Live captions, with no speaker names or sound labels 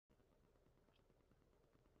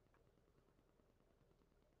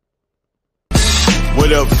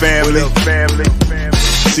What up, family?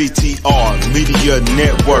 CTR Media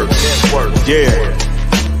Network. Yeah.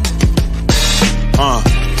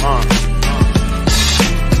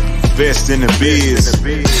 Best in the biz.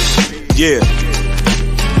 Yeah.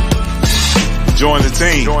 Join the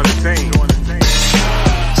team.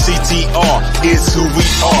 CTR is who we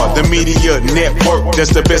are, the media network, that's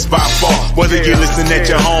the best by far. Whether you listen at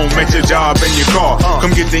your home, at your job, in your car, come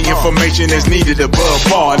get the information that's needed above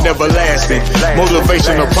par. Never lasting,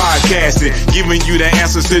 motivational podcasting, giving you the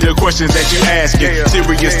answers to the questions that you're asking.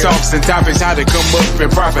 Serious talks and topics, how to come up and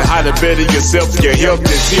profit, how to better yourself. Your health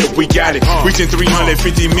is here, we got it. Reaching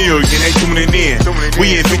 350 million, they tuning in.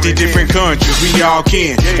 We in 50 different countries, we all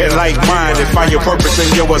can. And like-minded, find your purpose and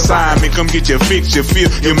your assignment. Come get your fix, your feel,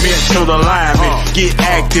 your mental alignment. Get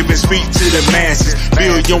active and speak to the masses.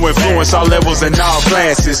 Build your influence all levels and all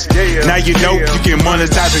classes. Now you know you can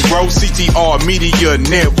monetize and grow. CTR Media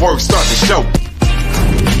Network, start the show.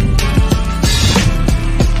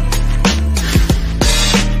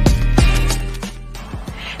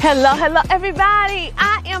 Hello, everybody.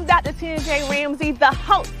 I am Dr. Tina J. Ramsey, the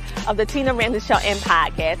host of the Tina Ramsey Show and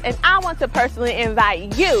podcast, and I want to personally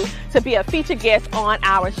invite you to be a featured guest on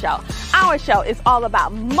our show. Our show is all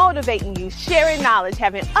about motivating you, sharing knowledge,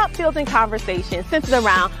 having upbuilding conversations centered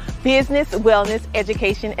around business, wellness,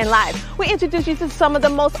 education, and life. We introduce you to some of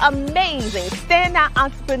the most amazing standout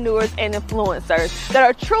entrepreneurs and influencers that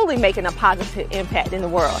are truly making a positive impact in the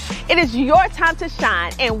world. It is your time to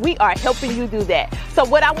shine, and we are helping you do that. So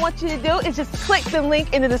what I want you to do is just click the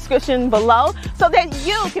link in the description below so that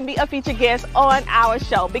you can be a featured guest on our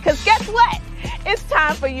show. Because guess what? It's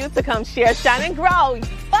time for you to come share, shine, and grow,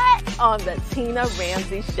 but on the Tina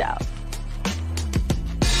Ramsey Show.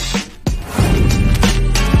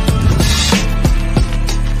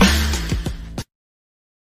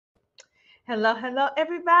 Hello,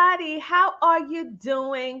 everybody. How are you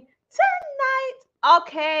doing tonight?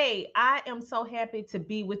 Okay, I am so happy to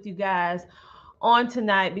be with you guys on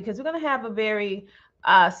tonight because we're going to have a very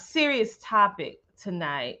serious topic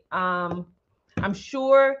tonight. I'm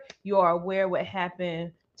sure you are aware what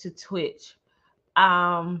happened to Twitch.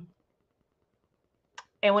 And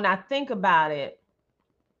when I think about it,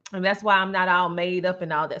 and that's why I'm not all made up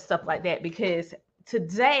and all that stuff like that, because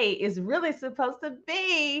today is really supposed to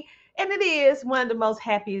be, and it is, one of the most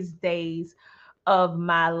happiest days of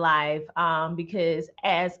my life, because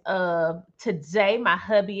as of today, my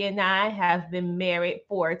hubby and I have been married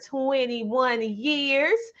for 21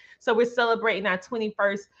 years. So we're celebrating our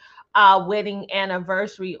 21st wedding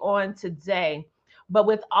anniversary on today. But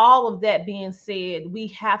with all of that being said, we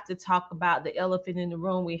have to talk about the elephant in the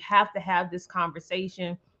room. We have to have this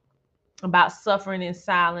conversation about suffering in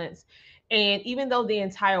silence. And even though the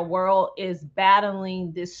entire world is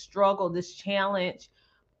battling this struggle, this challenge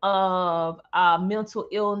of mental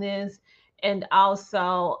illness, and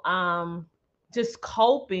also just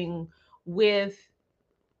coping with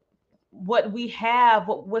what we have,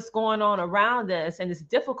 what's going on around us. And it's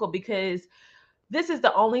difficult because this is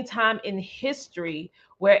the only time in history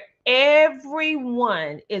where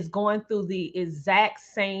everyone is going through the exact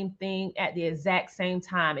same thing at the exact same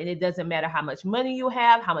time. And it doesn't matter how much money you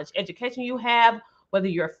have, how much education you have, whether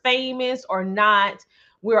you're famous or not,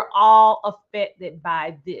 we're all affected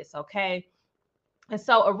by this, okay? And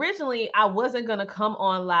so originally I wasn't going to come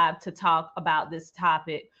on live to talk about this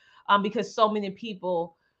topic because so many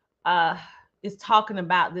people is talking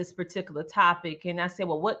about this particular topic. And I said,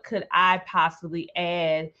 well, what could I possibly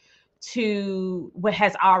add to what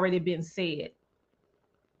has already been said?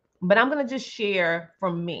 But I'm going to just share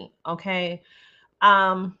from me, okay?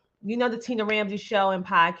 You know, the Tina Ramsey Show and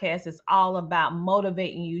podcast is all about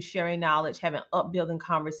motivating you, sharing knowledge, having upbuilding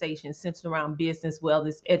conversations centered around business,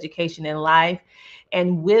 wellness, education, and life.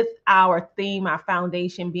 And with our theme, our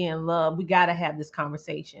foundation being love, we got to have this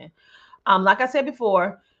conversation. Like I said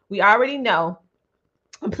before, we already know.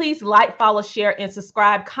 And please like, follow, share, and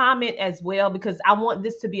subscribe, comment as well, because I want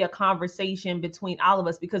this to be a conversation between all of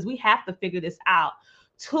us because we have to figure this out.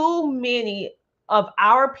 Too many of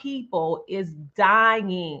our people is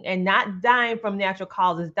dying, and not dying from natural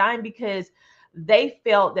causes, dying because they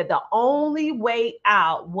felt that the only way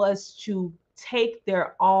out was to take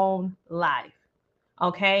their own life.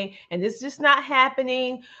 Okay. And this is just not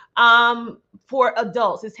happening for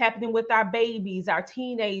adults. It's happening with our babies, our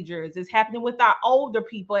teenagers. It's happening with our older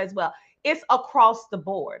people as well. It's across the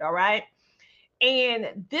board. All right.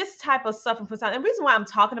 And this type of suffering from silence. And the reason why I'm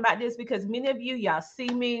talking about this, because many of you, y'all see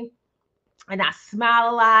me and I smile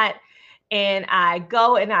a lot, and I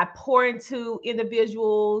go and I pour into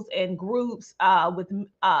individuals and groups with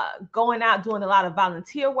going out, doing a lot of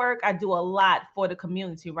volunteer work. I do a lot for the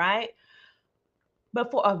community, right? But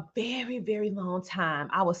for a very, very long time,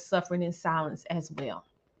 I was suffering in silence as well.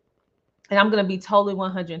 And I'm going to be totally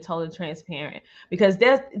 100 totally transparent, because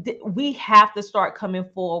we have to start coming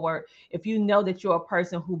forward. If you know that you're a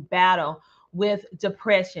person who battle with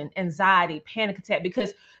depression, anxiety, panic attack,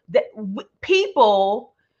 because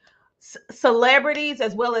people, celebrities,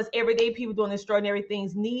 as well as everyday people doing extraordinary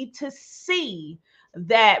things, need to see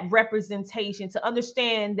that representation, to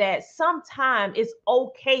understand that sometimes it's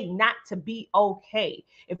okay not to be okay.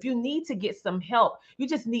 If you need to get some help, you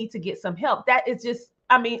just need to get some help. That is just,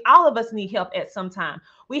 I mean, all of us need help at some time.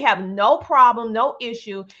 We have no problem, no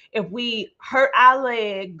issue if we hurt our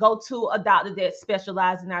leg, go to a doctor that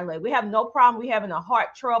specializes in our leg. We have no problem. We having a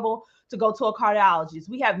heart trouble to go to a cardiologist.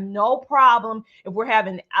 We have no problem if we're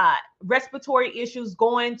having respiratory issues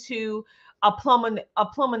going to a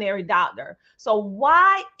pulmonary doctor. So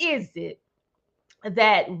why is it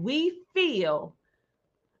that we feel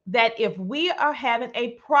that if we are having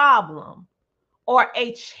a problem or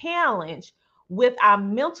a challenge with our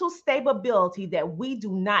mental stability, that we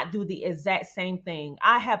do not do the exact same thing?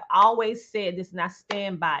 I have always said this and I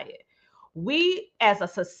stand by it. We as a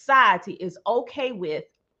society is okay with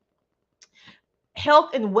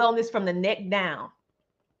health and wellness from the neck down.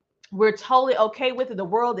 We're totally okay with it. The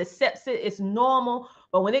world accepts it. It's normal.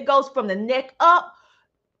 But when it goes from the neck up,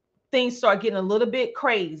 things start getting a little bit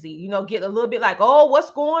crazy, get a little bit like, oh,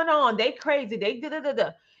 what's going on? They crazy. They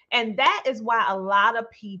da-da-da-da. And that is why a lot of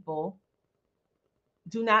people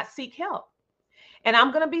do not seek help. And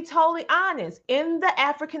I'm going to be totally honest. In the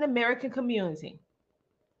African American community,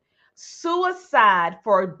 suicide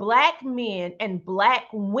for Black men and Black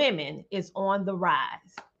women is on the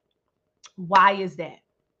rise. Why is that?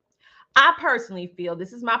 I personally feel,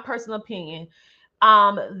 this is my personal opinion,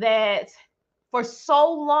 that for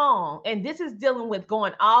so long, and this is dealing with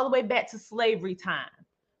going all the way back to slavery time,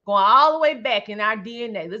 going all the way back in our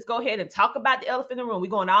DNA. Let's go ahead and talk about the elephant in the room. We're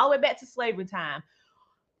going all the way back to slavery time.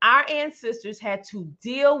 Our ancestors had to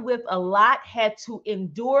deal with a lot, had to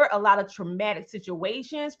endure a lot of traumatic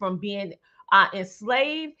situations from being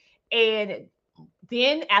enslaved. And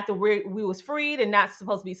then after we was freed and not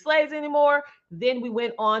supposed to be slaves anymore, then we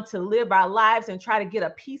went on to live our lives and try to get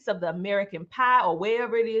a piece of the American pie or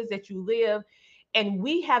wherever it is that you live. And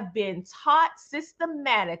we have been taught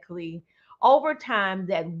systematically over time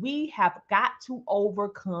that we have got to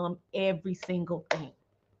overcome every single thing.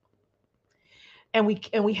 And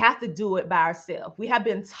we have to do it by ourselves. We have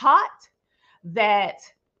been taught that,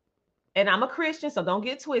 and I'm a Christian, so don't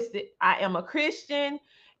get twisted. I am a Christian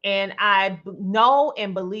and I know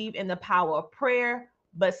and believe in the power of prayer,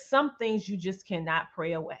 but some things you just cannot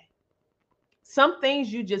pray away. Some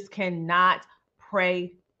things you just cannot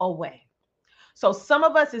pray away. So some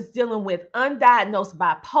of us is dealing with undiagnosed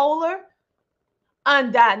bipolar,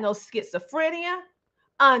 undiagnosed schizophrenia,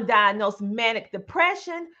 undiagnosed manic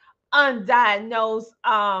depression, undiagnosed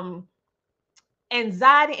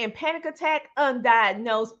anxiety and panic attack,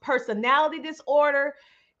 undiagnosed personality disorder.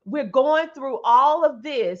 We're going through all of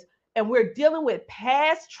this and we're dealing with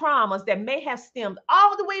past traumas that may have stemmed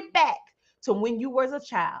all the way back to when you were a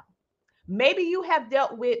child. Maybe you have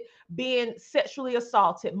dealt with being sexually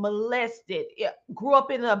assaulted, molested, grew up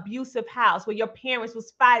in an abusive house where your parents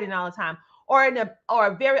was fighting all the time, or in a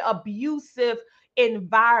very abusive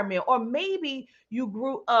environment, or maybe you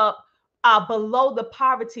grew up below the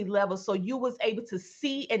poverty level, so you was able to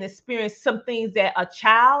see and experience some things that a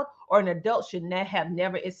child or an adult should not have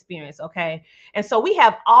never experienced. Okay, and so we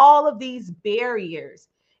have all of these barriers,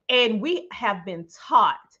 and we have been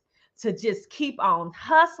taught to just keep on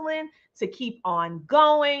hustling, to keep on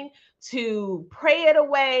going, to pray it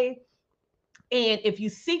away. And if you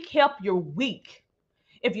seek help, you're weak.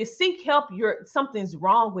 If you seek help, something's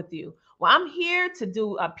wrong with you. Well, I'm here to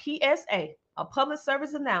do a PSA, a public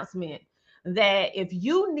service announcement, that if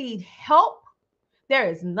you need help, there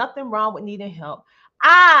is nothing wrong with needing help.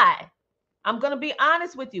 I'm going to be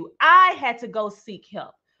honest with you. I had to go seek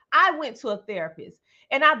help. I went to a therapist,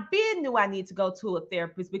 and I knew I need to go to a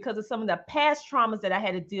therapist because of some of the past traumas that I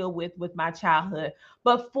had to deal with my childhood.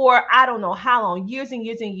 But for I don't know how long, years and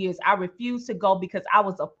years and years, I refused to go because I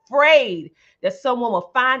was afraid that someone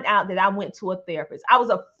would find out that I went to a therapist. I was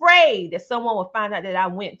afraid that someone would find out that I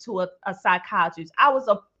went to a psychiatrist. I was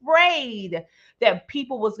afraid that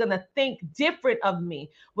people was going to think different of me,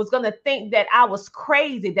 was going to think that I was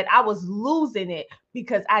crazy, that I was losing it,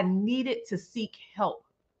 because I needed to seek help.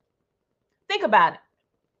 Think about it.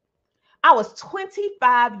 I was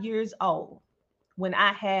 25 years old when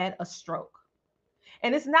I had a stroke.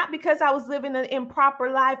 And it's not because I was living an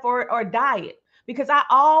improper life or diet, because I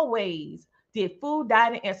always did food,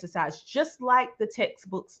 diet, and exercise, just like the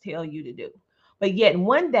textbooks tell you to do. But yet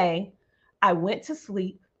one day I went to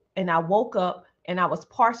sleep and I woke up and I was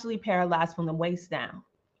partially paralyzed from the waist down.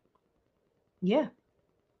 Yeah.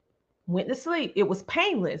 Went to sleep. It was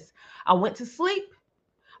painless. I went to sleep.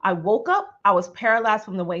 I woke up. I was paralyzed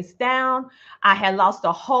from the waist down. I had lost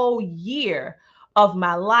a whole year of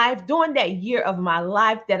my life. During that year of my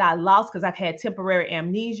life that I lost, because I've had temporary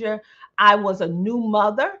amnesia, I was a new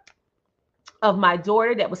mother of my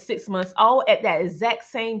daughter that was 6 months old. At that exact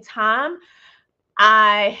same time,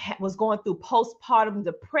 I was going through postpartum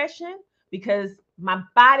depression because my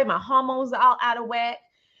body, my hormones are all out of whack.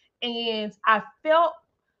 And I felt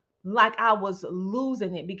like I was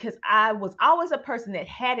losing it because I was always a person that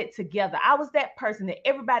had it together. I was that person that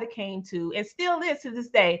everybody came to and still is to this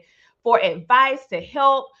day for advice, to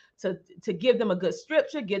help, to give them a good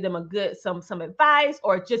scripture, give them a good some advice,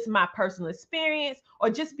 or just my personal experience,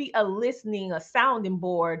 or just be a sounding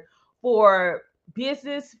board for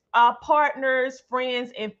business partners,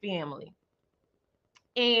 friends, and family.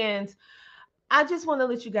 And I just want to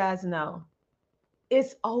let you guys know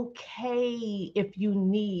it's okay if you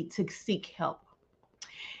need to seek help.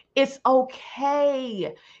 It's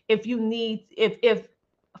okay if you need if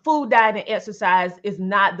food, diet, and exercise is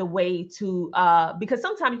not the way to because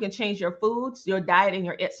sometimes you can change your foods, your diet, and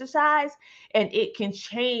your exercise, and it can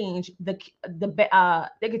change they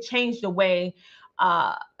could change the way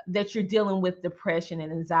that you're dealing with depression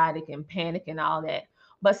and anxiety and panic and all that.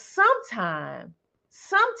 But sometime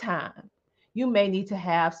you may need to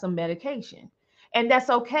have some medication. And that's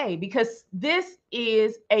okay because this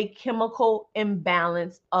is a chemical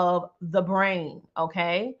imbalance of the brain.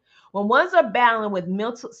 Okay. When ones are balanced with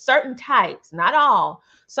mental, certain types, not all,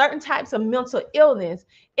 certain types of mental illness,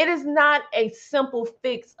 it is not a simple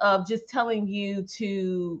fix of just telling you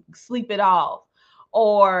to sleep it off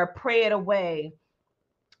or pray it away.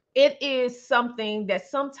 It is something that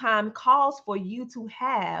sometimes calls for you to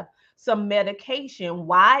have some medication.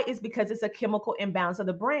 Why? Is because it's a chemical imbalance of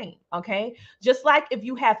the brain. Okay. Just like if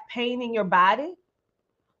you have pain in your body,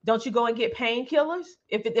 don't you go and get painkillers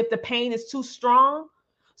if the pain is too strong?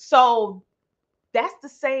 So that's the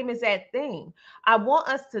same as that thing. I want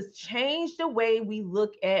us to change the way we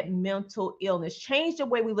look at mental illness, change the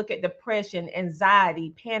way we look at depression,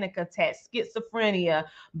 anxiety, panic attacks, schizophrenia,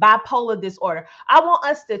 bipolar disorder. I want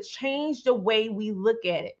us to change the way we look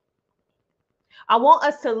at it. I want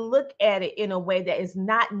us to look at it in a way that is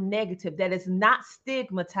not negative, that is not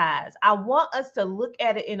stigmatized. I want us to look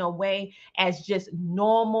at it in a way as just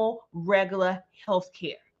normal, regular health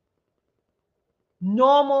care.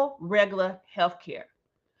 Normal, regular health care.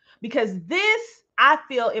 Because this, I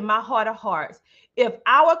feel in my heart of hearts, if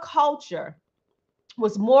our culture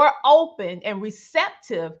was more open and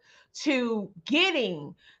receptive to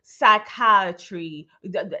getting psychiatry,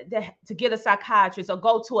 to get a psychiatrist or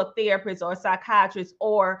go to a therapist or a psychiatrist,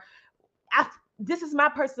 or this is my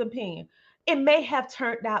personal opinion, it may have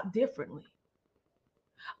turned out differently.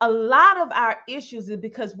 A lot of our issues is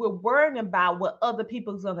because we're worrying about what other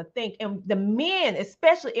people's going to think. And the men,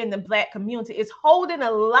 especially in the Black community, is holding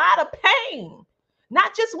a lot of pain,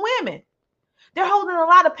 not just women. They're holding a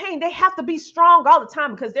lot of pain. They have to be strong all the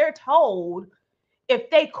time because they're told if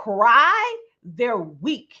they cry, they're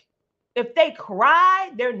weak. If they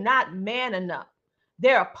cry, they're not man enough.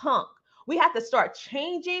 They're a punk. We have to start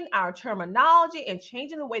changing our terminology and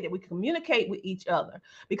changing the way that we communicate with each other.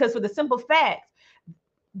 Because for the simple fact,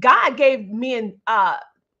 God gave men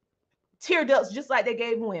tear ducts just like they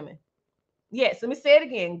gave women. Yes, let me say it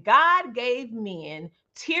again. God gave men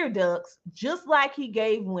tear ducts just like he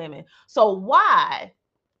gave women. So why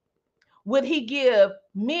would he give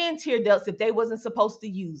men tear ducts if they wasn't supposed to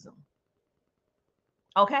use them?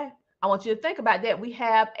 Okay, I want you to think about that. We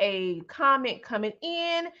have a comment coming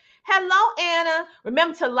in. Hello, Anna.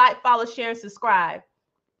 Remember to like, follow, share, and subscribe.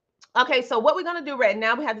 Okay, so what we're going to do right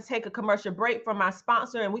now, we have to take a commercial break from our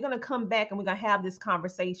sponsor, and we're going to come back and we're going to have this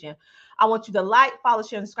conversation. I want you to like, follow,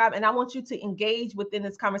 share, and subscribe, and I want you to engage within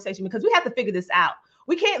this conversation because we have to figure this out.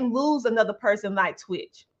 We can't lose another person like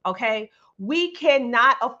Twitch, okay? We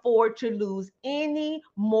cannot afford to lose any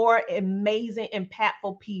more amazing,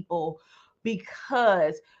 impactful people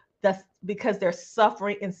because they're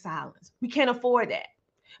suffering in silence. We can't afford that.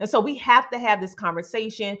 And so we have to have this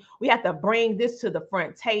conversation. We have to bring this to the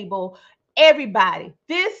front table. Everybody,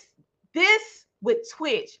 this with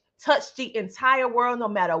Twitch touched the entire world, no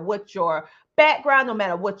matter what your background, no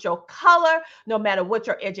matter what your color, no matter what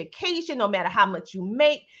your education, no matter how much you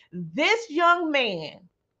make. This young man,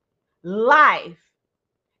 life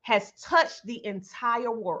has touched the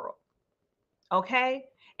entire world. Okay?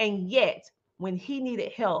 And yet, when he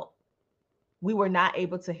needed help, we were not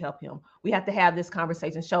able to help him. We have to have this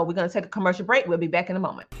conversation. So we're going to take a commercial break. We'll be back in a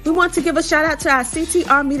moment. We want to give a shout out to our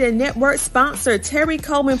CTR Media Network sponsor, Terry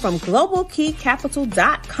Coleman from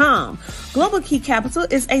GlobalKeyCapital.com. Global Key Capital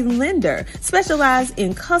is a lender specialized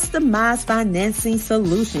in customized financing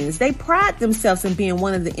solutions. They pride themselves in being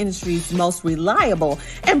one of the industry's most reliable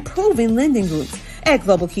and proven lending groups. At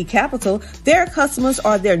Global Key Capital, their customers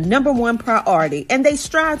are their number one priority, and they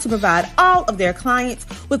strive to provide all of their clients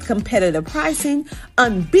with competitive pricing,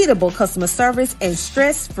 unbeatable customer service, and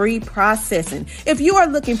stress-free processing. If you are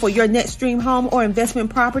looking for your next dream home or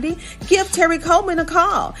investment property, give Terry Coleman a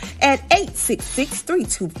call at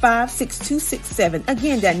 866-325-6267.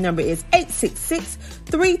 Again, that number is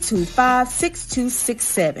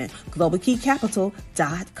 866-325-6267.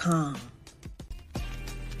 GlobalKeyCapital.com.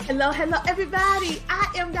 Hello, everybody.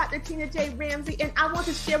 I am Dr. Tina J. Ramsey, and I want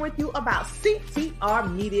to share with you about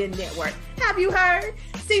CTR Media Network. Have you heard?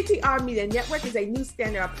 CTR Media Network is a new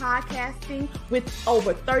standard of podcasting with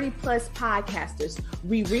over 30 plus podcasters.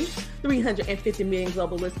 We reach 350 million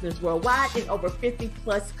global listeners worldwide in over 50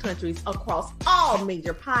 plus countries across all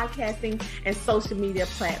major podcasting and social media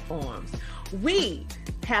platforms. We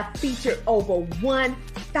have featured over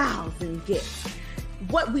 1,000 guests.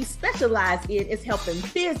 What we specialize in is helping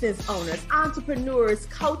business owners, entrepreneurs,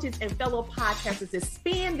 coaches, and fellow podcasters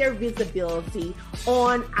expand their visibility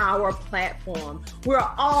on our platform. We're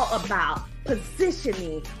all about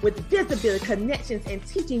positioning with visibility, connections, and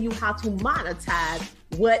teaching you how to monetize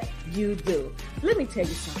what you do. Let me tell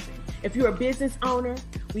you something. If you're a business owner,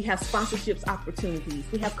 we have sponsorships opportunities.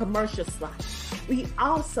 We have commercial slots. We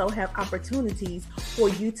also have opportunities for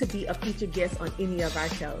you to be a featured guest on any of our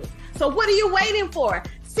shows. So what are you waiting for?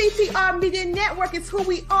 CTR Media Network is who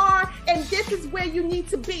we are, and this is where you need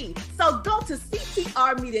to be. So go to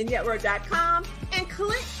ctrmedianetwork.com and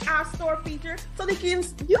click our store feature so that you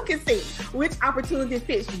can see which opportunity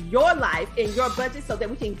fits your life and your budget so that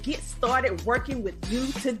we can get started working with you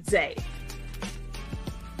today.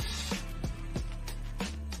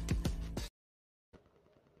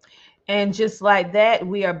 And just like that,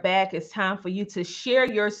 we are back. It's time for you to share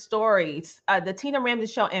your stories. The Tina Ramsey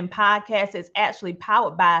Show and podcast is actually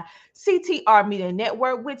powered by CTR Media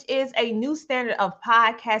Network, which is a new standard of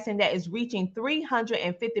podcasting that is reaching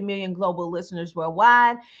 350 million global listeners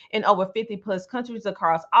worldwide in over 50 plus countries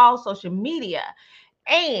across all social media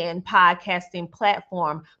and podcasting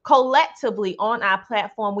platform. Collectively on our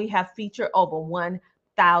platform, we have featured over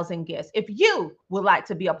 1,000 guests. If you would like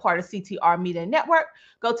to be a part of CTR Media Network,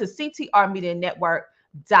 go to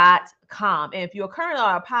ctrmedianetwork.com. And if you're currently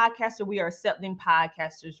a podcaster, we are accepting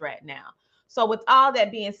podcasters right now. So with all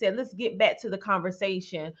that being said, let's get back to the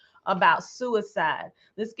conversation about suicide.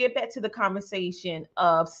 Let's get back to the conversation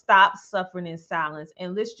of stop suffering in silence.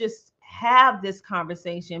 And let's just have this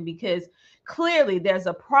conversation because clearly there's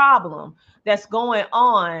a problem that's going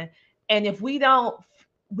on. And if we don't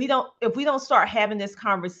start having this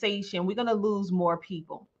conversation, we're going to lose more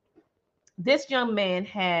people. This young man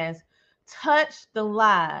has touched the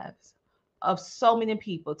lives of so many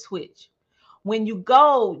people. Twitch. When you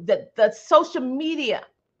go, the social media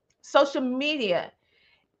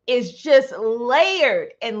is just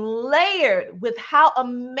layered with how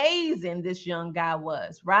amazing this young guy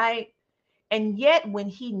was, right? And yet when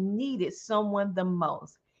he needed someone the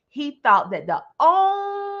most, he thought that the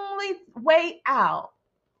only way out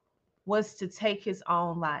was to take his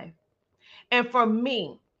own life. And for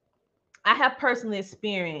me, I have personally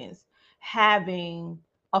experienced having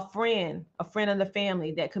a friend of the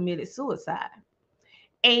family that committed suicide.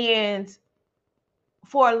 And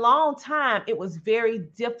for a long time, it was very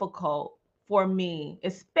difficult for me,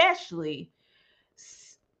 especially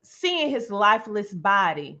seeing his lifeless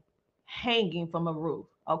body hanging from a roof,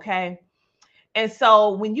 okay? And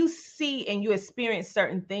so when you see and you experience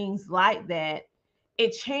certain things like that,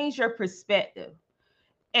 it changed your perspective.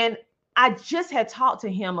 And I just had talked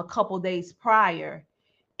to him a couple days prior,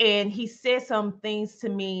 and he said some things to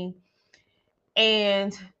me,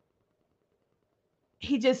 and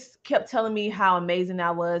he just kept telling me how amazing I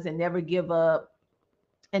was and never give up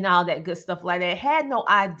and all that good stuff like that. I had no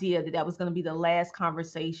idea that was going to be the last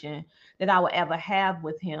conversation that I would ever have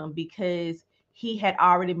with him because he had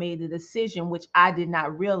already made the decision, which I did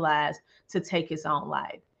not realize, to take his own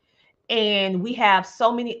life. And we have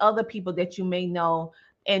so many other people that you may know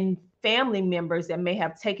and family members that may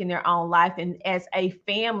have taken their own life. And as a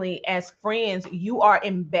family, as friends, you are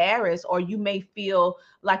embarrassed, or you may feel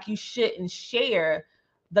like you shouldn't share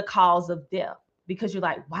the cause of death because you're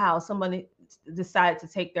like, wow, somebody decided to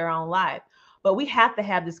take their own life. But we have to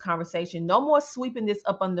have this conversation. No more sweeping this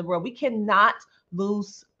up under the rug. We cannot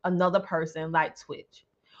lose another person like Twitch.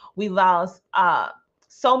 We lost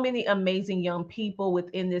so many amazing young people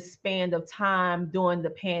within this span of time during the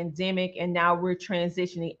pandemic. And now we're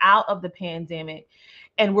transitioning out of the pandemic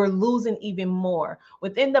and we're losing even more.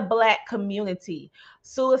 Within the Black community,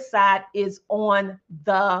 suicide is on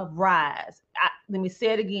the rise. Let me say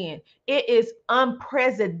it again. It is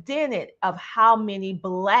unprecedented of how many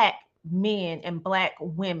Black men and Black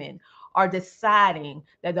women are deciding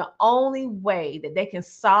that the only way that they can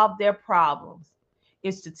solve their problems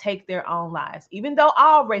is to take their own lives, even though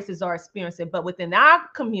all races are experiencing it. But within our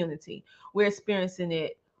community, we're experiencing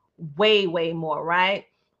it way, way more, right?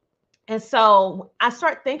 And so I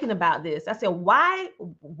start thinking about this. I said, why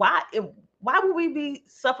would we be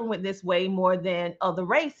suffering with this way more than other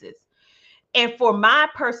races? And for my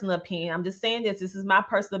personal opinion, I'm just saying this is my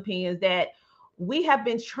personal opinion, is that we have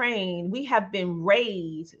been trained, we have been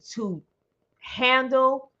raised to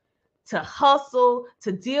handle, to hustle,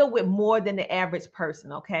 to deal with more than the average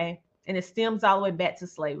person, okay? And it stems all the way back to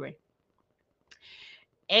slavery.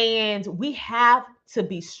 And we have to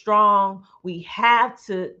be strong. We have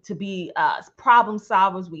to be problem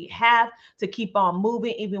solvers. We have to keep on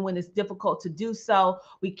moving, even when it's difficult to do so.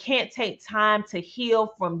 We can't take time to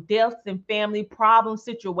heal from deaths and family problem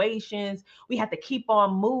situations. We have to keep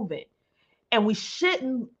on moving. And we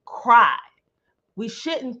shouldn't cry. We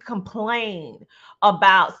shouldn't complain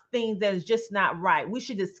about things that is just not right. We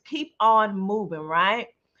should just keep on moving, right?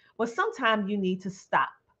 Well, sometimes you need to stop.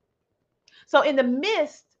 So in the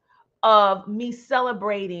midst of me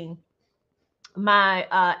celebrating my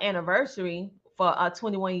anniversary for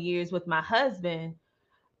 21 years with my husband,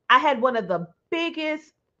 I had one of the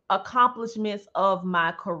biggest accomplishments of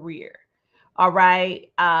my career. All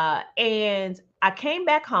right. And I came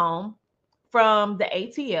back home from the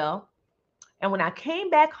ATL. And when I came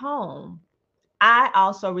back home, I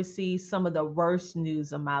also received some of the worst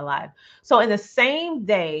news of my life. So in the same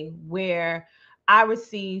day where I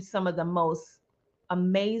received some of the most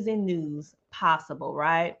amazing news possible,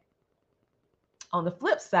 right? On the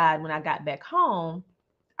flip side, when I got back home,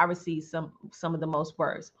 I received some of the most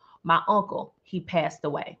worst. My uncle, he passed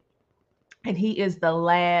away. And he is the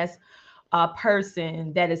last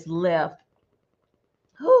person that is left.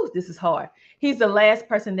 Whew, this is hard. He's the last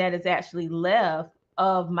person that is actually left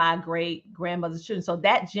of my great grandmother's children. So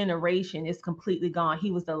that generation is completely gone.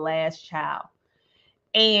 He was the last child.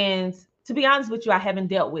 And to be honest with you, I haven't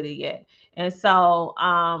dealt with it yet. And so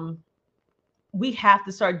we have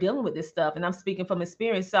to start dealing with this stuff. And I'm speaking from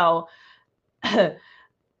experience. So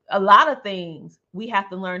a lot of things we have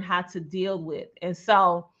to learn how to deal with. And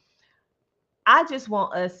so I just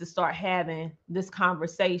want us to start having this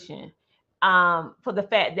conversation for the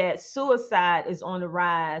fact that suicide is on the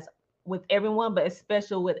rise with everyone, but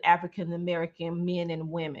especially with African American men and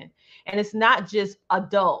women. And it's not just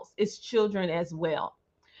adults, it's children as well.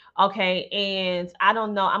 Okay. And I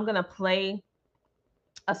don't know, I'm going to play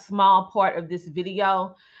a small part of this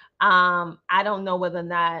video. I don't know whether or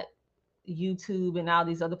not YouTube and all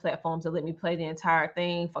these other platforms will let me play the entire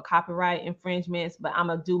thing for copyright infringements, but I'm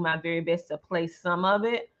going to do my very best to play some of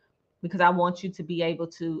it because I want you to be able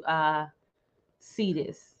to see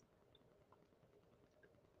this.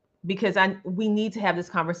 Because we need to have this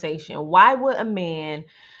conversation. Why would a man,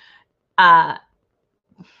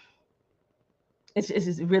 it's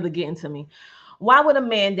just really getting to me. Why would a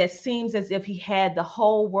man that seems as if he had the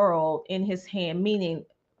whole world in his hand, meaning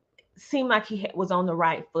seemed like he was on the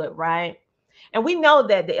right foot, right? And we know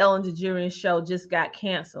that the Ellen DeGeneres show just got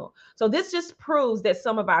canceled. So this just proves that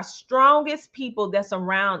some of our strongest people that's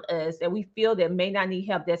around us that we feel that may not need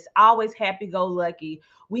help, that's always happy-go-lucky,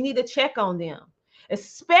 we need to check on them.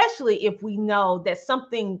 Especially if we know that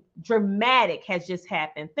something dramatic has just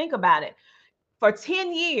happened. Think about it. For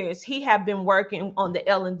 10 years, he had been working on the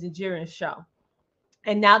Ellen DeGeneres show.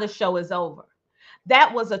 And now the show is over.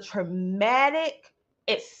 That was a traumatic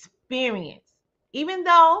experience. Even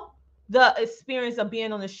though the experience of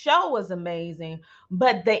being on the show was amazing,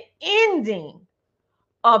 but the ending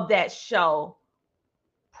of that show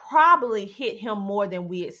probably hit him more than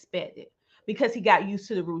we expected. Because he got used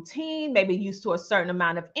to the routine, maybe used to a certain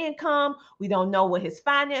amount of income. We don't know what his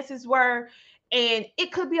finances were. And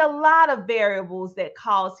it could be a lot of variables that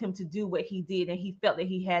caused him to do what he did. And he felt that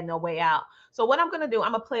he had no way out. So what I'm going to do,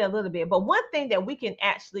 I'm going to play a little bit. But one thing that we can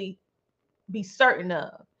actually be certain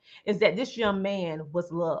of is that this young man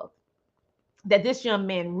was loved. That this young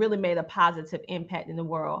man really made a positive impact in the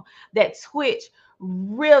world. That Twitch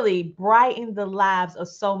really brightened the lives of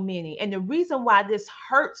so many. And the reason why this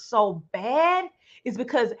hurts so bad is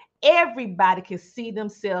because everybody can see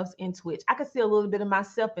themselves in Twitch. I can see a little bit of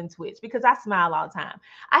myself in Twitch because I smile all the time.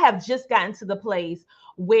 I have just gotten to the place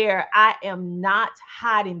where I am not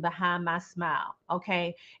hiding behind my smile.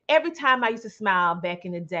 Okay. Every time I used to smile back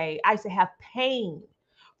in the day, I used to have pain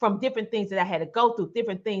from different things that I had to go through,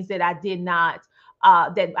 different things that I did not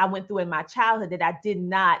that I went through in my childhood that I did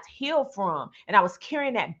not heal from. And I was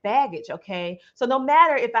carrying that baggage. Okay. So no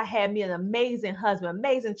matter if I had me an amazing husband,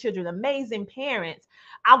 amazing children, amazing parents,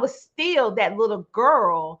 I was still that little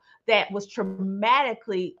girl that was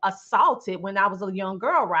traumatically assaulted when I was a young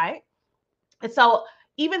girl. Right. And so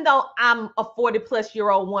even though I'm a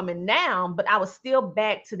 40-plus-year-old woman now, but I was still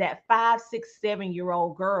back to that 5, 6,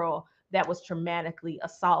 7-year-old girl that was traumatically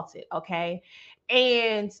assaulted. Okay.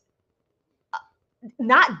 And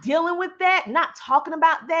not dealing with that, not talking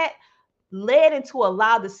about that, led into a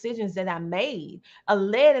lot of decisions that I made,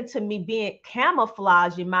 led into me being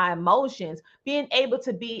camouflaging my emotions, being able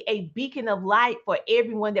to be a beacon of light for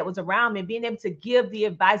everyone that was around me, being able to give the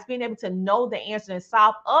advice, being able to know the answer and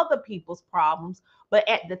solve other people's problems. But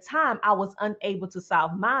at the time, I was unable to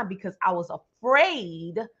solve mine because I was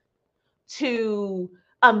afraid to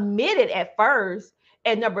admit it at first.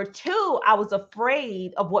 And number two, I was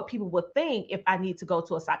afraid of what people would think if I need to go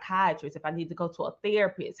to a psychiatrist, if I need to go to a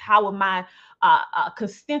therapist. How would my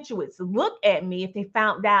constituents look at me if they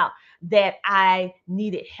found out that I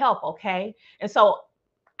needed help? Okay. And so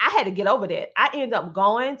I had to get over that. I ended up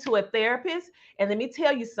going to a therapist. And let me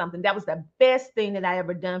tell you something, that was the best thing that I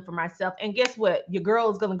ever done for myself. And guess what? Your girl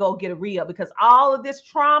is going to go get a re-up because all of this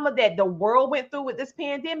trauma that the world went through with this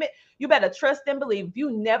pandemic, you better trust and believe. If you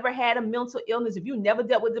never had a mental illness, if you never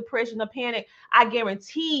dealt with depression or panic, I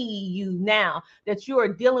guarantee you now that you are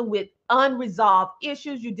dealing with unresolved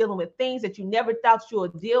issues. You're dealing with things that you never thought you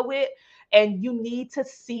would deal with. And you need to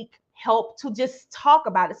seek help to just talk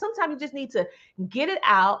about it. Sometimes you just need to get it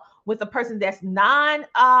out with a person that's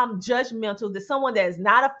non-judgmental, that's someone that is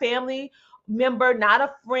not a family member, not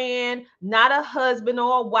a friend, not a husband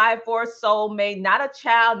or a wife or a soulmate, not a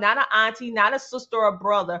child, not an auntie, not a sister or a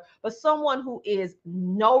brother, but someone who is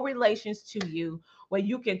no relations to you, where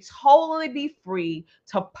you can totally be free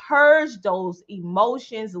to purge those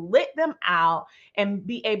emotions, let them out, and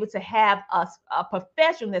be able to have a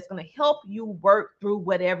professional that's going to help you work through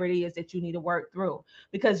whatever it is that you need to work through.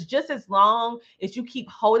 Because just as long as you keep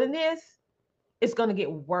holding this, it's going to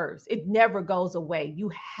get worse. It never goes away. You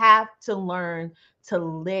have to learn to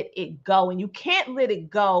let it go. And you can't let it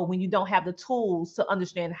go when you don't have the tools to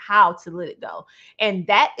understand how to let it go. And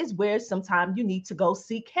that is where sometimes you need to go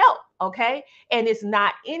seek help. Okay. And it's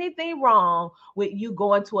not anything wrong with you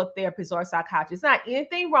going to a therapist or a psychiatrist. It's not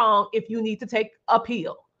anything wrong if you need to take a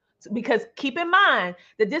pill. Because keep in mind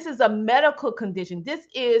that this is a medical condition. This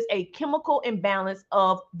is a chemical imbalance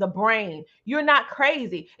of the brain. You're not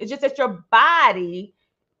crazy. It's just that your body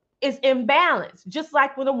is imbalanced. Just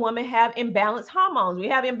like when a woman have imbalanced hormones. We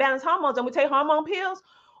have imbalanced hormones and we take hormone pills.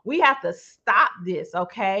 We have to stop this,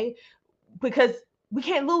 okay? Because we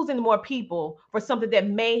can't lose any more people for something that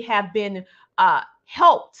may have been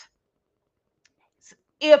helped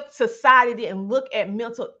if society didn't look at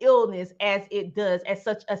mental illness as it does, as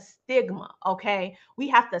such a stigma. Okay. We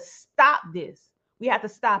have to stop this. We have to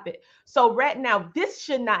stop it. So right now, this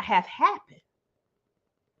should not have happened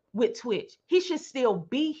with Twitch. He should still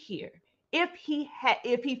be here if he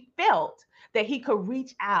felt that he could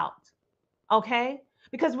reach out. Okay.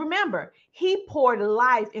 Because remember, he poured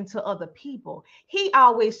life into other people. He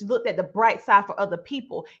always looked at the bright side for other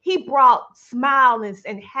people. He brought smiles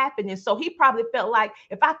and happiness. So he probably felt like,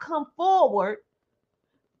 if I come forward,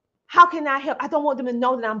 how can I help? I don't want them to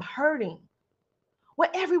know that I'm hurting. Well,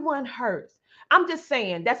 everyone hurts. I'm just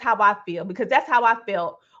saying that's how I feel, because that's how I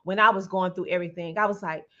felt when I was going through everything. I was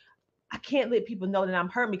like, I can't let people know that I'm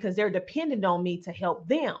hurting because they're dependent on me to help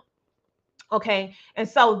them. Okay. And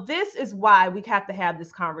so this is why we have to have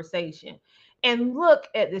this conversation. And look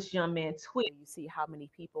at this young man tweet. You see how many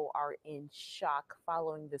people are in shock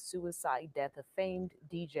following the suicide death of famed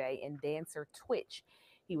DJ and dancer Twitch.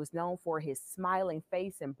 He was known for his smiling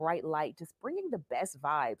face and bright light, just bringing the best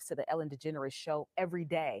vibes to the Ellen DeGeneres show every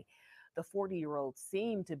day. The 40-year-old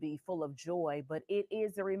seemed to be full of joy, but it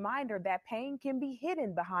is a reminder that pain can be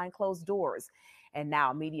hidden behind closed doors. And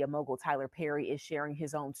now media mogul Tyler Perry is sharing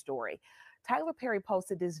his own story. Tyler Perry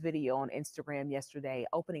posted this video on Instagram yesterday,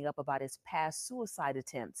 opening up about his past suicide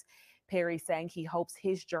attempts. Perry saying he hopes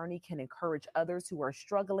his journey can encourage others who are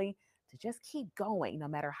struggling to just keep going, no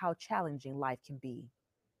matter how challenging life can be.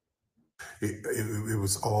 It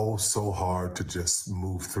was all so hard to just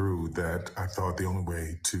move through that I thought the only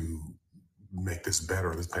way to make this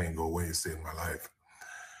better, this pain go away, is to end my life.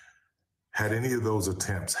 Had any of those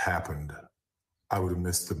attempts happened, I would have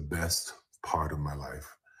missed the best part of my life.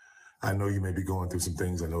 I know you may be going through some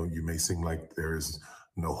things. I know you may seem like there is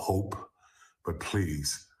no hope, but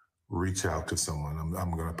please reach out to someone.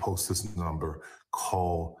 I'm going to post this number.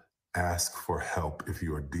 Call, ask for help if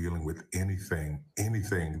you are dealing with anything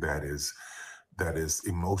that is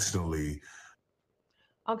emotionally.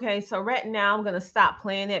 Okay, so right now I'm gonna stop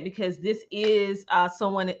playing it because this is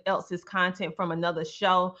someone else's content from another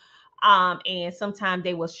show. And sometimes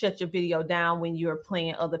they will shut your video down when you're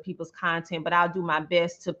playing other people's content, but I'll do my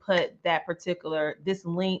best to put this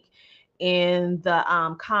link in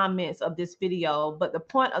the comments of this video. But the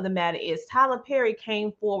point of the matter is Tyler Perry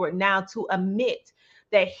came forward now to admit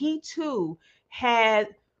that he too had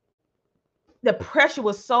the pressure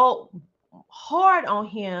was so hard on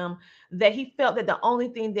him that he felt that the only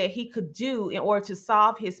thing that he could do in order to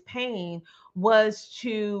solve his pain was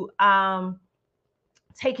to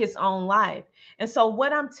take his own life. And so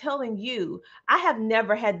what I'm telling you, I have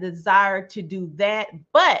never had the desire to do that,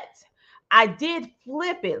 but I did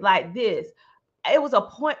flip it like this. It was a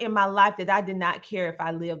point in my life that I did not care if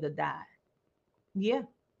I lived or died. Yeah.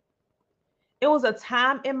 It was a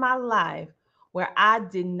time in my life where I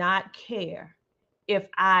did not care if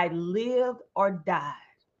I lived or died.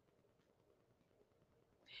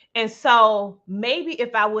 And so maybe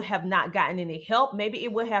if I would have not gotten any help, maybe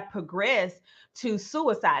it would have progressed to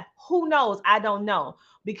suicide. Who knows? I don't know,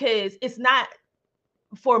 because it's not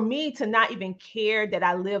for me to not even care that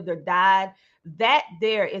I lived or died. That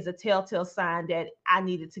there is a telltale sign that I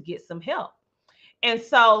needed to get some help. And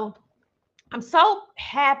so I'm so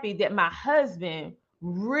happy that my husband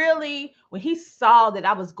really, when he saw that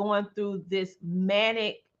I was going through this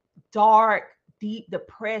manic, dark, deep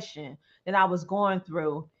depression that I was going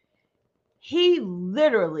through, he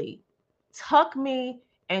literally took me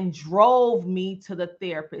and drove me to the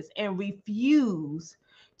therapist and refused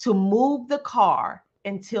to move the car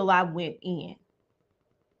until I went in.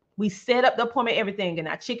 We set up the appointment, everything, and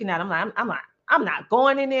I chickened out. I'm not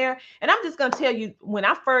going in there. And I'm just going to tell you, when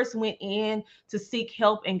I first went in to seek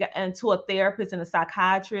help and to a therapist and a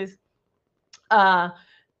psychiatrist,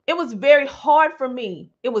 it was very hard for me.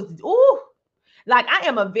 It was, like I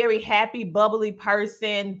am a very happy, bubbly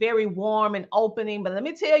person, very warm and opening. But let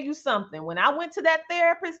me tell you something. When I went to that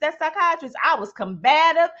therapist, that psychiatrist, I was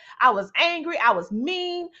combative. I was angry. I was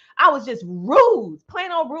mean. I was just rude,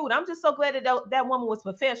 plain old rude. I'm just so glad that woman was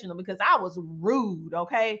professional, because I was rude.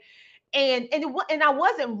 Okay. And I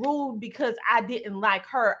wasn't rude because I didn't like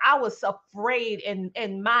her. I was afraid,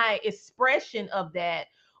 and my expression of that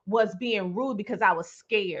was being rude because I was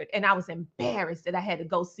scared and I was embarrassed that I had to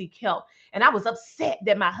go seek help. And I was upset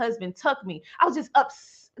that my husband took me. I was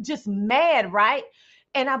just mad, right?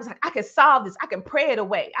 And I was like, I can solve this. I can pray it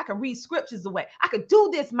away. I can read scriptures away. I could do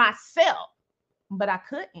this myself, but I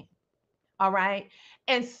couldn't. All right.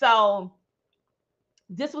 And so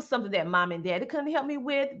this was something that mom and daddy couldn't help me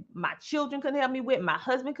with. My children couldn't help me with. My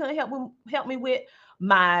husband couldn't help me with.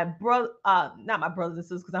 My brother, not my brothers and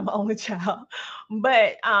sisters, because I'm an only child,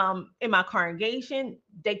 but in my congregation,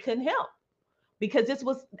 they couldn't help, because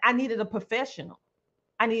I needed a professional.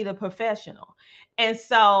 And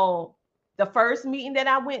so the first meeting that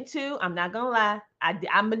I went to, I'm not gonna lie, I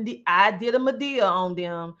did a Medea on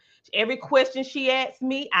them. Every question she asked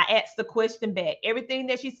me, I asked the question back. Everything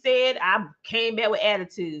that she said, I came back with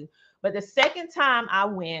attitude. But the second time I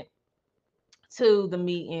went to the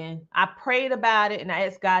meeting, I prayed about it and I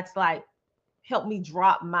asked God to like help me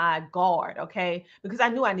drop my guard, okay? Because I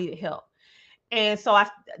knew I needed help. And so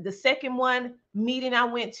the second meeting I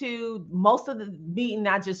went to, most of the meeting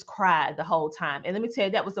I just cried the whole time. And let me tell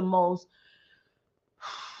you, that was the most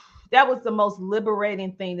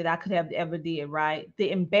liberating thing that I could have ever did, right?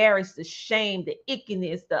 The embarrassed, the shame, the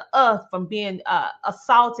ickiness, the from being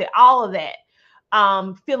assaulted, all of that.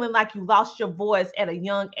 Feeling like you lost your voice at a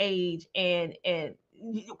young age, and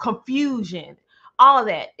confusion, all of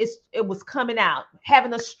that. It was coming out.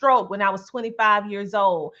 Having a stroke when I was 25 years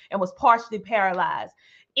old and was partially paralyzed.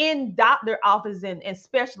 In doctor offices and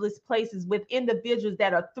specialist places with individuals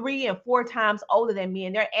that are 3 and 4 times older than me,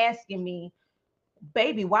 and they're asking me,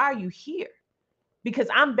 baby, why are you here? Because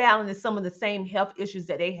I'm battling some of the same health issues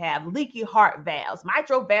that they have: leaky heart valves,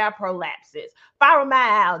 mitral valve prolapses,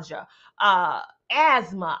 fibromyalgia,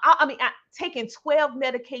 asthma. I'm taking 12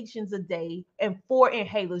 medications a day and 4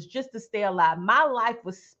 inhalers just to stay alive. My life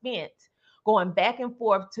was spent going back and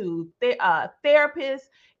forth to therapists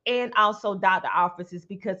and also doctor offices,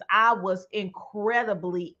 because I was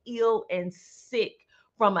incredibly ill and sick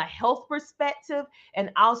from a health perspective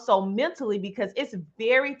and also mentally, because it's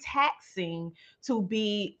very taxing to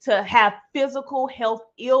have physical health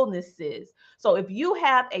illnesses. So if you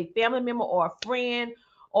have a family member or a friend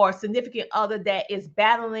or a significant other that is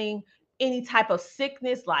battling any type of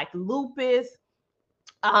sickness like lupus,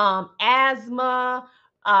 asthma,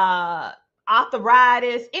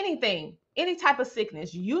 arthritis, anything, any type of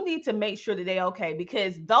sickness, you need to make sure that they're okay,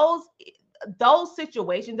 because those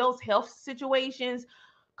situations, those health situations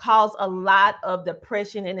cause a lot of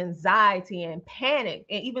depression and anxiety and panic,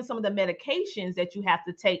 and even some of the medications that you have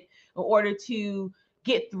to take in order to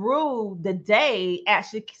get through the day.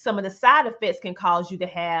 Actually, some of the side effects can cause you to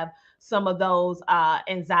have some of those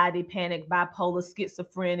anxiety, panic, bipolar,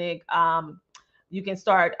 schizophrenic. You can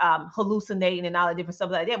start hallucinating and all the different stuff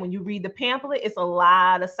like that. When you read the pamphlet, it's a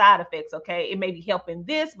lot of side effects. Okay, it may be helping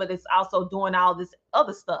this, but it's also doing all this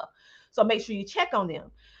other stuff. So make sure you check on them.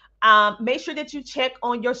 Make sure that you check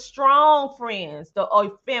on your strong friends,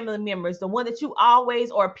 or family members, the one that you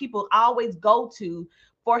always, or people always go to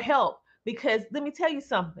for help. Because let me tell you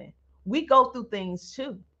something, we go through things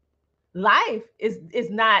too. Life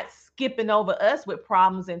is not skipping over us with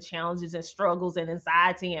problems and challenges and struggles and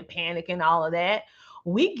anxiety and panic and all of that.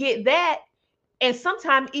 We get that, and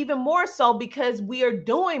sometimes even more so, because we are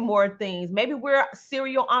doing more things. Maybe we're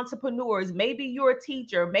serial entrepreneurs, maybe you're a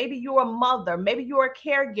teacher, maybe you're a mother, maybe you're a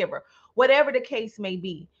caregiver, whatever the case may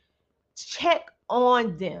be. Check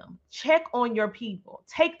on them, check on your people.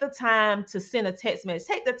 Take the time to send a text message,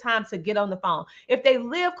 take the time to get on the phone. If they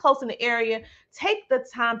live close in the area, take the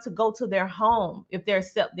time to go to their home. If they're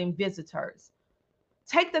accepting visitors,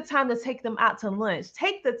 take the time to take them out to lunch.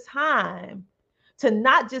 Take the time to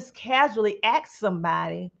not just casually ask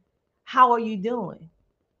somebody, how are you doing?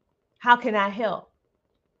 How can I help?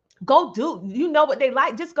 Go do, you know what they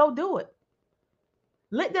like, just go do it.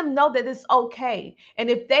 Let them know that it's okay. And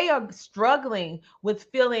if they are struggling with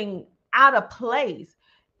feeling out of place,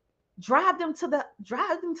 drive them to the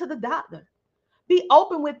doctor. Be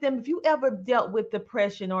open with them. If you ever dealt with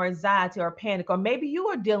depression or anxiety or panic, or maybe you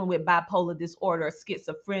are dealing with bipolar disorder or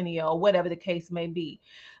schizophrenia or whatever the case may be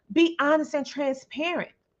honest and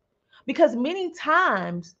transparent. Because many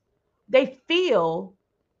times they feel,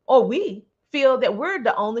 or we feel, that we're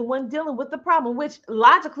the only one dealing with the problem, which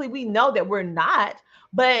logically we know that we're not.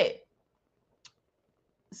 But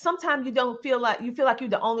sometimes you feel like you're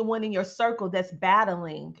the only one in your circle that's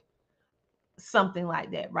battling something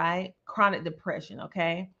like that, right? Chronic depression,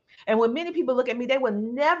 okay? And when many people look at me, they would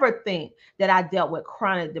never think that I dealt with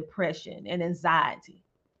chronic depression and anxiety,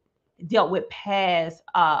 dealt with past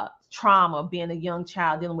trauma, being a young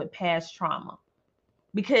child, dealing with past trauma.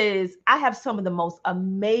 Because I have some of the most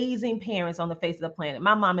amazing parents on the face of the planet.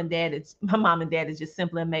 My mom and dad is just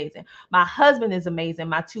simply amazing. My husband is amazing.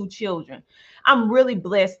 My 2 children. I'm really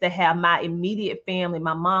blessed to have my immediate family,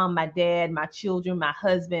 my mom, my dad, my children, my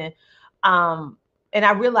husband. And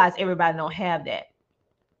I realize everybody don't have that.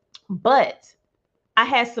 But I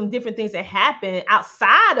had some different things that happened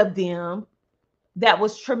outside of them that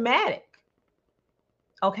was traumatic.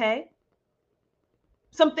 Okay?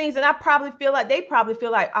 Some things that they probably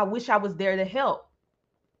feel like I wish I was there to help,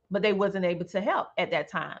 but they wasn't able to help at that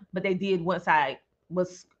time. But they did once I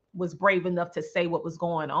was brave enough to say what was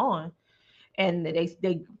going on, and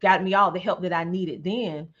they got me all the help that I needed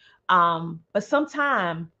then. But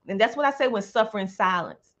sometimes, and that's what I say when suffering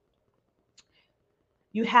silence,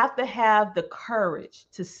 you have to have the courage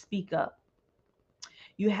to speak up.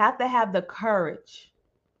 You have to have the courage.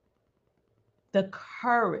 I'm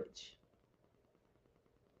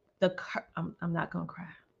not going to cry.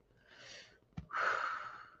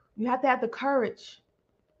 You have to have the courage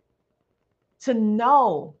to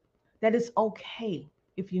know that it's okay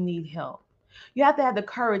if you need help. You have to have the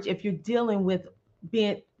courage if you're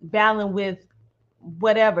battling with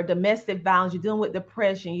whatever, domestic violence, you're dealing with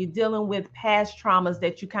depression, you're dealing with past traumas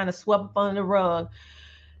that you kind of swept up under the rug.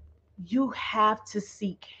 You have to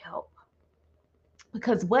seek help.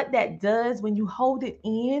 Because what that does, when you hold it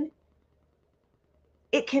in,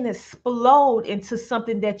 it can explode into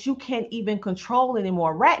something that you can't even control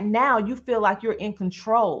anymore. Right now, you feel like you're in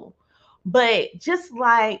control. But just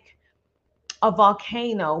like a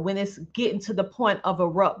volcano, when it's getting to the point of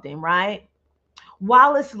erupting, right?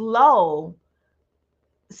 While it's low,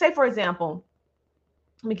 say, for example,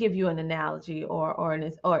 let me give you an analogy or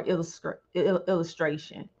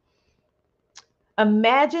illustration.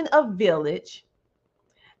 Imagine a village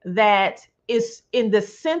that is in the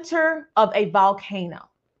center of a volcano,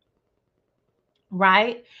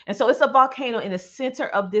 right? And so it's a volcano in the center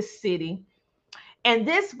of this city. And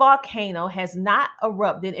this volcano has not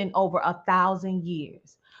erupted in over 1,000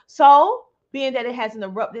 years. So being that it hasn't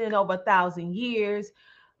erupted in over 1,000 years,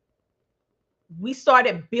 we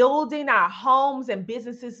started building our homes and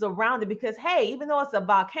businesses around it because, hey, even though it's a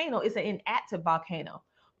volcano, it's an inactive volcano.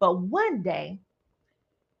 But one day,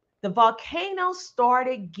 the volcano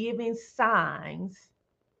started giving signs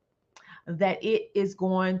that it's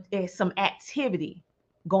some activity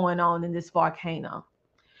going on in this volcano.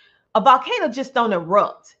 A volcano just don't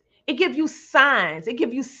erupt. It gives you signs, it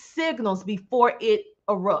gives you signals before it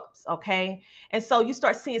erupts, okay? And so you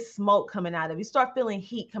start seeing smoke coming out of it. You start feeling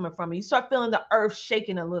heat coming from it. You start feeling the earth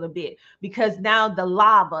shaking a little bit because now the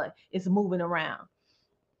lava is moving around.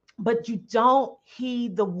 But you don't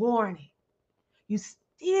heed the warning. You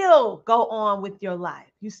still go on with your life.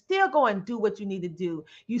 You still go and do what you need to do.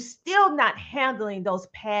 You still not handling those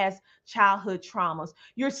past childhood traumas.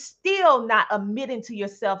 You're still not admitting to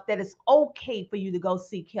yourself that it's okay for you to go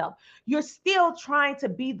seek help. You're still trying to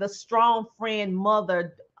be the strong friend,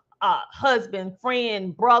 mother, husband,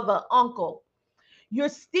 friend, brother, uncle. You're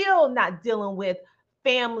still not dealing with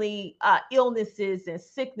family illnesses and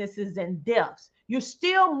sicknesses and deaths. You're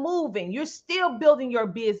still moving. You're still building your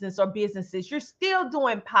business or businesses. You're still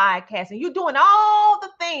doing podcasting. You're doing all the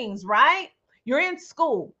things, right? You're in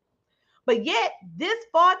school. But yet this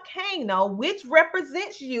volcano, which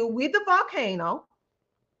represents you with the volcano,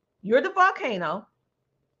 you're the volcano,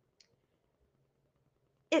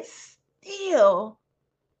 it's still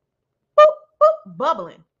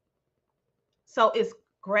bubbling. So it's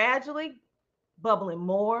gradually bubbling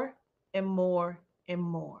more and more and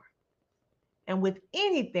more. And with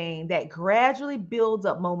anything that gradually builds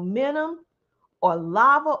up momentum or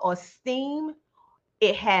lava or steam,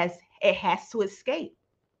 it has to escape.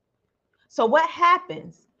 So what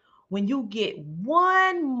happens when you get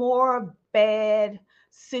one more bad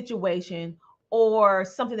situation or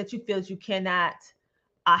something that you feel that you cannot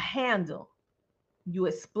handle? You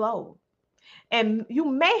explode. And you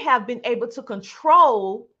may have been able to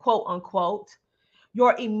control, quote unquote,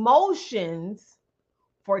 your emotions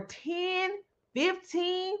for 10,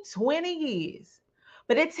 15, 20 years.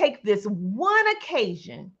 But it takes this one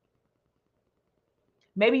occasion.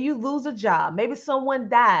 Maybe you lose a job. Maybe someone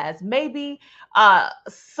dies. Maybe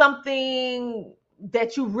something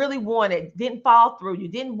that you really wanted didn't fall through.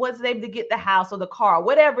 You wasn't able to get the house or the car,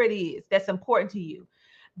 whatever it is that's important to you.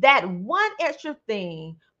 That one extra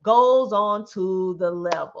thing goes on to the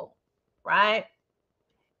level, right?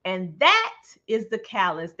 And that is the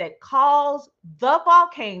catalyst that caused the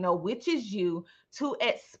volcano, which is you, to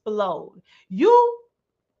explode. You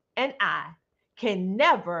and I can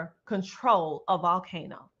never control a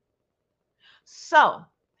volcano. So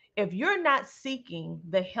if you're not seeking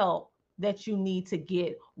the help that you need to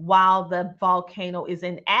get while the volcano is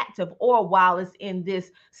inactive or while it's in this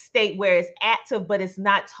state where it's active but it's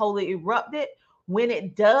not totally erupted, when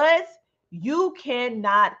it does, you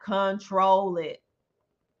cannot control it.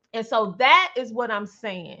 And so that is what I'm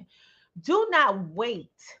saying. Do not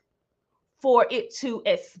wait for it to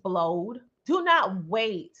explode. Do not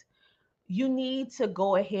wait. You need to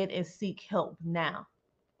go ahead and seek help now.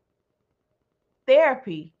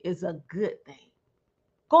 Therapy is a good thing.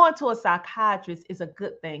 Going to a psychiatrist is a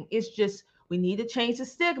good thing. It's just we need to change the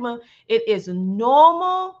stigma. It is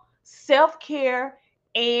normal self-care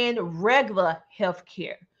and regular health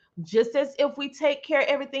care. Just as if we take care of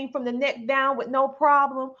everything from the neck down with no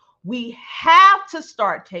problem, we have to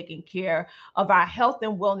start taking care of our health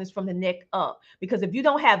and wellness from the neck up. Because if you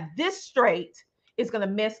don't have this straight, it's going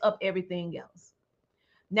to mess up everything else.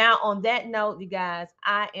 Now, on that note, you guys,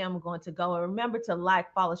 I am going to go. And remember to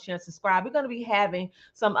like, follow, share, and subscribe. We're going to be having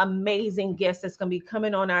some amazing guests that's going to be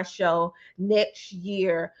coming on our show next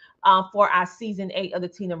year for our season 8 of the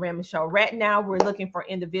Tina Raymond Show. Right now, we're looking for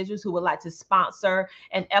individuals who would like to sponsor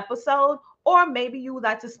an episode, or maybe you would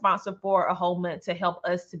like to sponsor for a whole month to help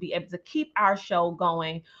us to be able to keep our show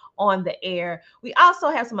going on the air. We also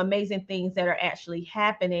have some amazing things that are actually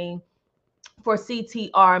happening for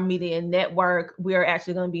CTR Media Network. We're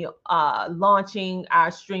actually going to be launching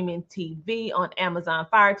our streaming TV on Amazon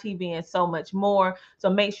Fire TV and so much more. So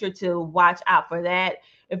make sure to watch out for that.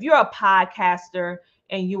 If you're a podcaster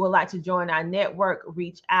and you would like to join our network,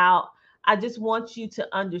 reach out. I just want you to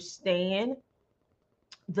understand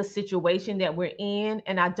the situation that we're in,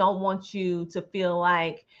 and I don't want you to feel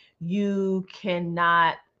like you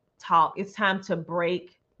cannot talk. It's time to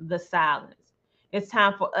break the silence. It's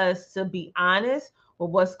time for us to be honest with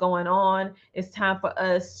what's going on. It's time for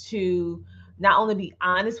us to not only be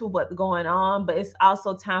honest with what's going on, but it's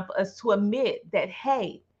also time for us to admit that,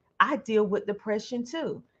 hey, I deal with depression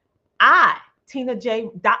too. I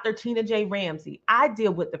Dr. Tina J. Ramsey. I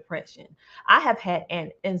deal with depression. I have had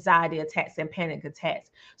anxiety attacks and panic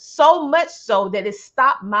attacks, so much so that it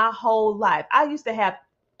stopped my whole life. I used to have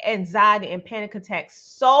anxiety and panic attacks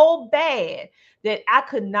so bad that I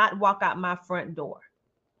could not walk out my front door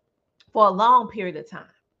for a long period of time.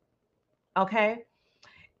 Okay.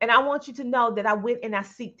 And I want you to know that I went and I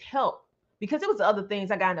sought help because it was other things.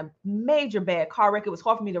 I got in a major bad car wreck. It was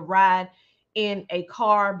hard for me to ride in a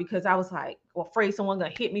car because I was like afraid someone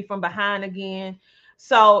gonna hit me from behind again.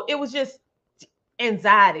 So it was just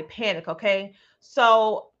anxiety, panic. Okay.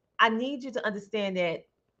 So I need you to understand that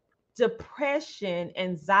depression,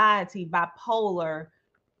 anxiety, bipolar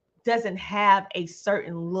doesn't have a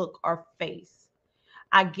certain look or face.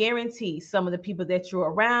 I guarantee some of the people that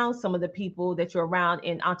you're around, some of the people that you're around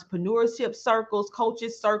in entrepreneurship circles,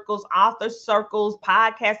 coaches circles, author circles,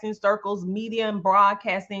 podcasting circles, media and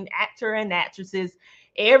broadcasting, actor and actresses,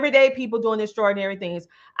 everyday people doing extraordinary things.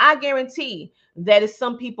 I guarantee that is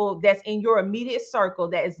some people that's in your immediate circle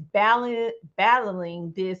that is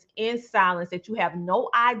battling this in silence, that you have no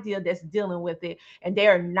idea that's dealing with it. And they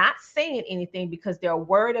are not saying anything because they're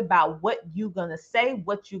worried about what you're going to say,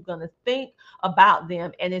 what you're going to think about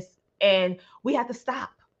them. And we have to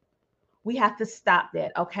stop. We have to stop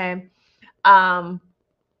that. Okay.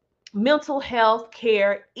 Mental health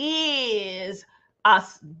care is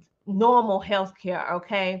normal health care.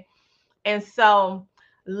 Okay. And so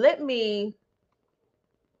let me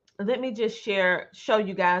just show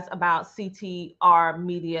you guys about CTR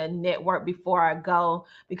Media Network before I go,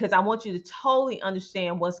 because I want you to totally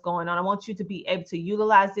understand what's going on. I want you to be able to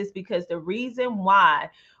utilize this, because the reason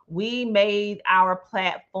why we made our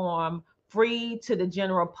platform free to the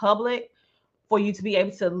general public for you to be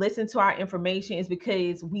able to listen to our information is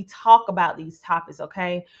because we talk about these topics.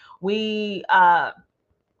 Okay.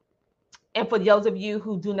 And for those of you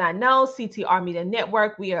who do not know, CTR Media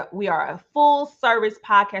Network, we are a full service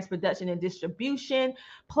podcast production and distribution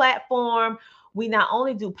platform. We not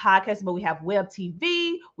only do podcasts, but we have web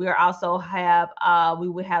TV. We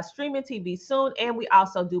will have streaming TV soon, and we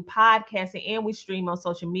also do podcasting, and we stream on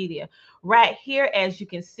social media. Right here, as you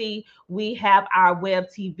can see, we have our web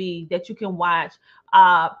TV that you can watch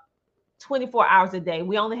 24 hours a day.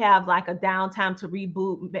 We only have like a downtime to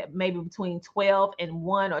reboot maybe between 12 and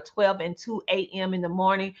 1 or 12 and 2 a.m. in the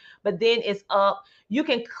morning, but then it's up. You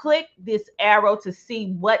can click this arrow to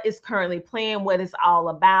see what is currently playing, what it's all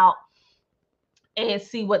about, and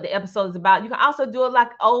see what the episode is about. You can also do it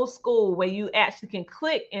like old school, where you actually can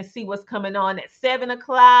click and see what's coming on at 7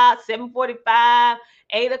 o'clock, 7:45,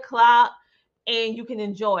 8 o'clock, and you can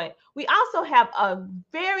enjoy it. We also have a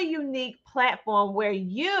very unique platform where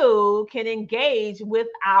you can engage with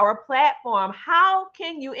our platform. How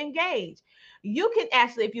can you engage? You can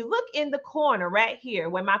actually, if you look in the corner right here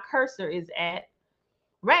where my cursor is at,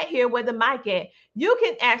 right here where the mic at, you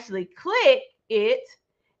can actually click it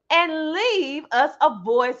and leave us a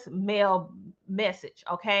voicemail message.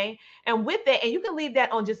 Okay. And with that, and you can leave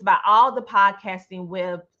that on just about all the podcasting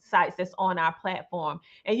websites that's on our platform.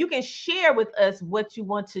 And you can share with us what you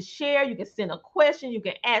want to share. You can send a question. You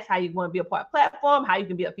can ask how you want to be a part of the platform, how you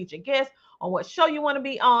can be a featured guest, on what show you want to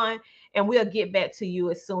be on. And we'll get back to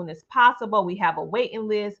you as soon as possible. We have a waiting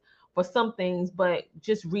list for some things, but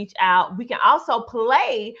just reach out. We can also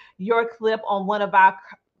play your clip on one of our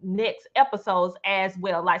next episodes as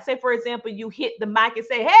well. Like, say for example, you hit the mic and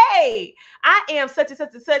say, hey, I am such and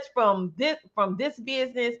such and such from this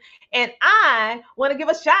business, and I want to give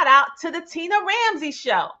a shout out to the Tina Ramsey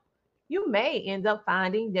Show. You may end up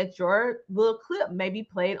finding that your little clip may be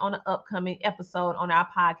played on an upcoming episode on our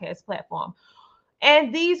podcast platform.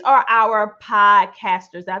 And these are our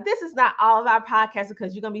podcasters. Now, this is not all of our podcasters,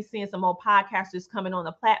 because you're going to be seeing some more podcasters coming on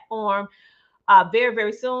the platform very,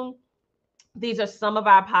 very soon. These are some of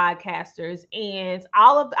our podcasters, and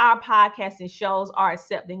all of our podcasting shows are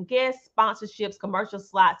accepting guests, sponsorships, commercial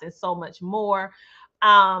slots, and so much more.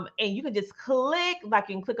 And you can just click, like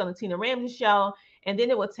you can click on the Tina Ramsey Show, and then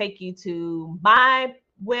it will take you to my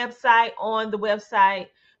website on the website,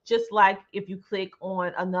 just like if you click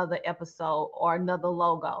on another episode or another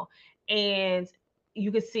logo. And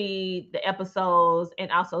you can see the episodes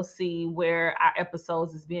and also see where our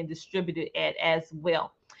episodes is being distributed at as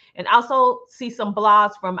well. And also see some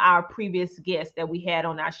blogs from our previous guests that we had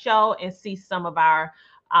on our show, and see some of our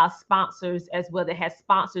sponsors as well that has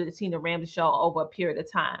sponsored the Tina Ramsey Show over a period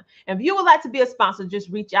of time. And if you would like to be a sponsor, just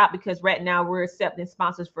reach out, because right now we're accepting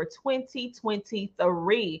sponsors for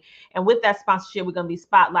 2023. And with that sponsorship, we're going to be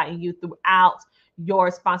spotlighting you throughout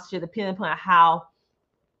your sponsorship, depending upon how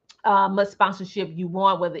much sponsorship you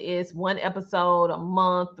want, whether it's one episode, a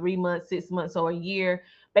month, 3 months, 6 months, or a year.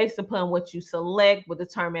 based upon what you select will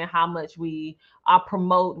determine how much we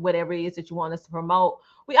promote whatever it is that you want us to promote.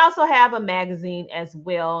 We also have a magazine as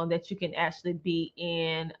well that you can actually be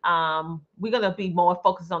in. We're going to be more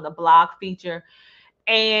focused on the blog feature.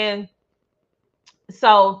 And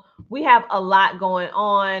so we have a lot going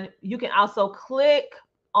on. You can also click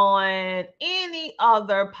on any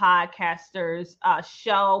other podcasters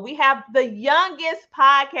show. We have the youngest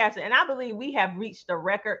podcaster, and I believe we have reached the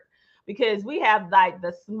record because we have like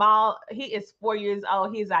he is 4 years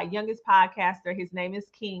old. He's our youngest podcaster. His name is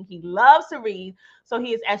King. He loves to read. So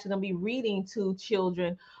he is actually going to be reading to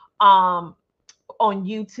children on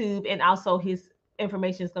YouTube, and also his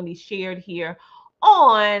information is going to be shared here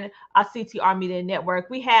on our CTR Media Network.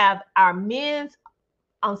 We have our men's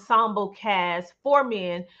ensemble cast for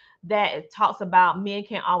men that talks about men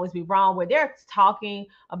can't always be wrong, where they're talking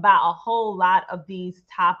about a whole lot of these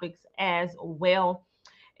topics as well.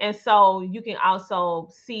 And so you can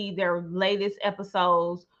also see their latest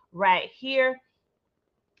episodes right here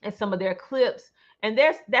and some of their clips. And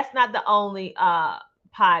that's not the only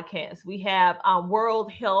podcast. We have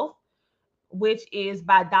World Health, which is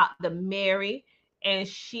by Dr. Mary, and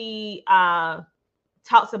she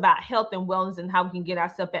talks about health and wellness and how we can get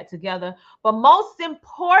ourselves back together. But most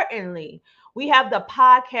importantly, we have the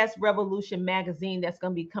Podcast Revolution magazine that's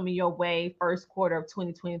going to be coming your way first quarter of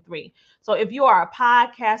 2023. So if you are a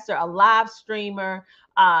podcaster, a live streamer,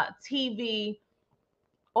 TV,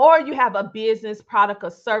 or you have a business, product,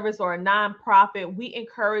 or service, or a nonprofit, we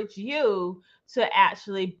encourage you to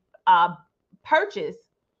actually purchase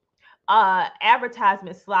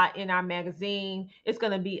advertisement slot in our magazine. It's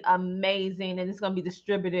going to be amazing, and it's going to be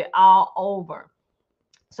distributed all over.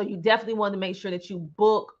 So you definitely want to make sure that you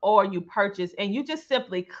book or you purchase, and you just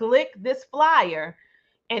simply click this flyer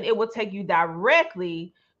and it will take you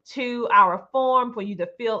directly to our form for you to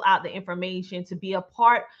fill out the information to be a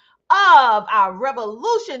part of our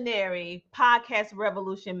revolutionary Podcast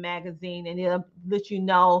Revolution magazine, and it'll let you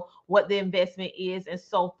know what the investment is and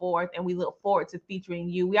so forth. And we look forward to featuring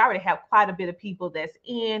you. We already have quite a bit of people that's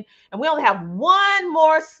in, and we only have one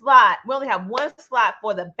more slot. We only have one slot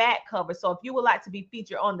for the back cover. So if you would like to be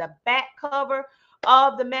featured on the back cover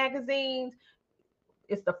of the magazines,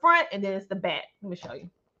 it's the front and then it's the back. Let me show you.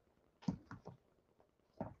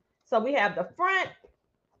 So we have the front.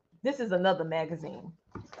 This is another magazine.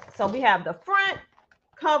 So we have the front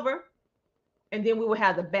cover, and then we will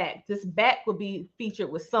have the back. This back will be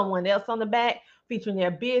featured with someone else on the back, featuring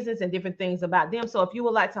their business and different things about them. So if you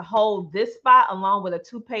would like to hold this spot along with a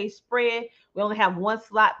 2-page spread, we only have one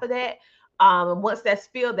slot for that. Once that's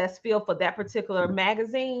filled for that particular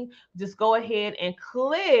magazine. Just go ahead and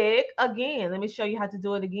click again. Let me show you how to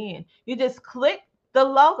do it again. You just click the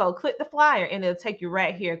logo, click the flyer, and it'll take you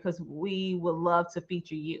right here, because we would love to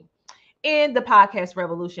feature you in the Podcast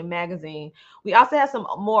Revolution magazine. We also have some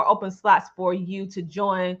more open slots for you to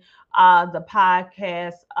join the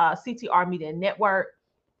podcast CTR Media Network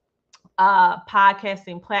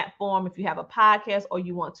podcasting platform. If you have a podcast or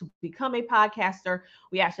you want to become a podcaster,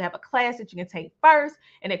 we actually have a class that you can take first,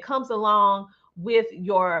 and it comes along with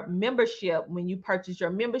your membership. When you purchase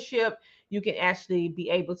your membership, you can actually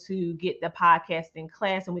be able to get the podcasting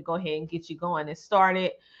class, and we go ahead and get you going and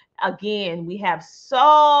started. Again, we have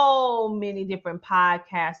so many different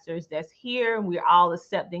podcasters that's here, and we're all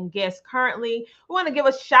accepting guests currently. We want to give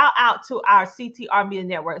a shout out to our CTR Media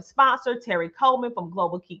Network sponsor, Terry Coleman from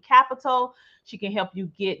Global Key Capital. She can help you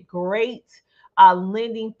get great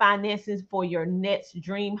lending finances for your next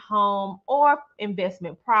dream home or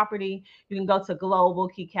investment property. You can go to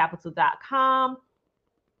globalkeycapital.com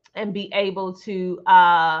and be able to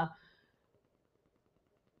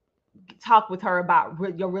talk with her about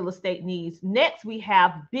your real estate needs. Next, we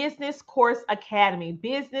have Business Course Academy.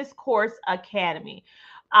 Business Course Academy.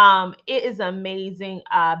 It is amazing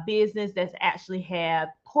business that's actually have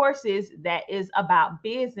courses that is about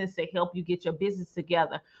business to help you get your business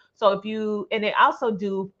together. So and they also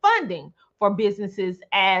do funding for businesses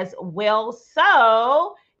as well.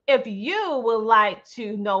 So if you would like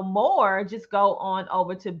to know more, just go on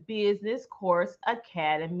over to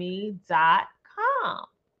businesscourseacademy.com.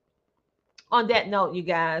 On that note, you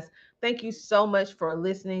guys, thank you so much for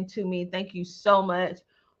listening to me. Thank you so much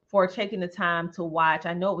for taking the time to watch.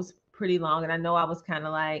 I know it was pretty long, and I know I was kind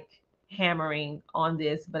of like hammering on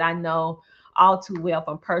this, but I know all too well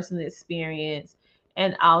from personal experience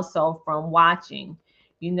and also from watching,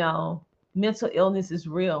 mental illness is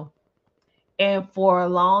real. And for a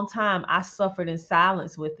long time, I suffered in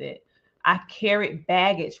silence with it. I carried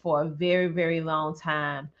baggage for a very, very long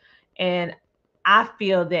time. And I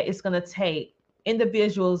feel that it's going to take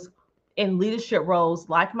individuals in leadership roles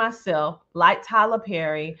like myself, like Tyler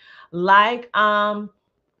Perry, like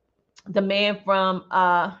the man from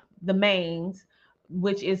the Maines,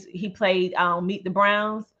 which is he played Meet the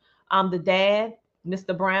Browns, the dad,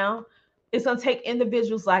 Mr. Brown. It's gonna take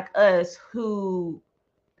individuals like us who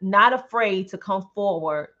not afraid to come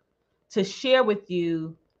forward to share with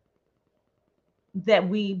you that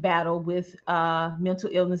we battle with mental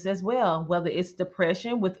illness as well, whether it's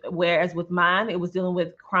depression, whereas with mine, it was dealing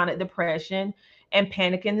with chronic depression and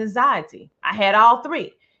panic and anxiety. I had all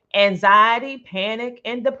three: anxiety, panic,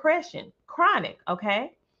 and depression, chronic.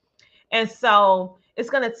 Okay. And so it's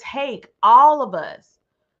going to take all of us,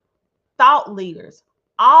 thought leaders,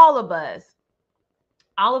 all of us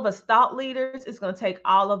thought leaders. It's going to take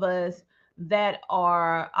all of us that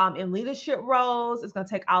are in leadership roles. It's going to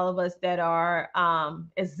take all of us that are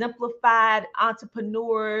exemplified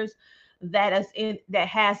entrepreneurs that has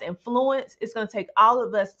influence. It's going to take all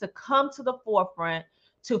of us to come to the forefront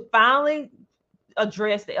to finally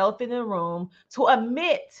address the elephant in the room, to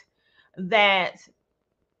admit that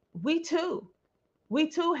we too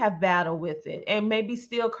have battled with it and maybe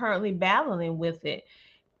still currently battling with it.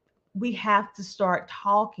 We have to start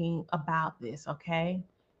talking about this, okay?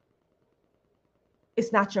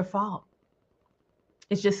 It's not your fault.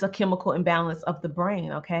 It's just a chemical imbalance of the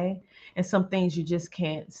brain, okay? And some things you just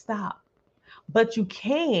can't stop. But you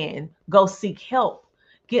can go seek help,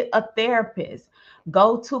 get a therapist,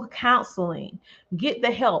 go to counseling, get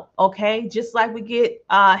the help, okay? Just like we get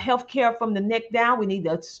health care from the neck down, we need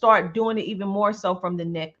to start doing it even more so from the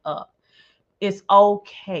neck up. It's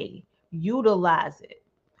okay. Utilize it.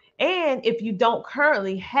 And if you don't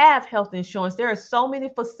currently have health insurance, there are so many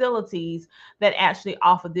facilities that actually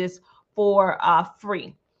offer this for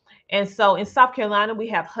free. And so in South Carolina, we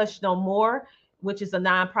have Hush No More, which is a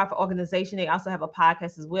nonprofit organization. They also have a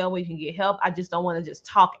podcast as well where you can get help. I just don't want to just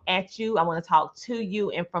talk at you. I want to talk to you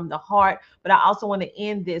and from the heart. But I also want to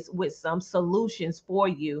end this with some solutions for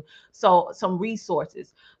you. So some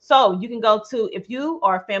resources. So you can go to, if you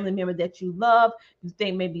are a family member that you love, you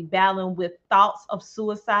think maybe battling with thoughts of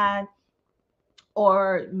suicide,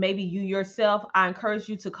 or maybe you yourself, I encourage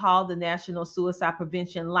you to call the National Suicide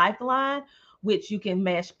Prevention Lifeline, which you can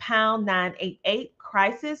mash pound 988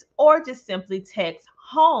 crisis, or just simply text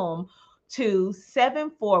HOME to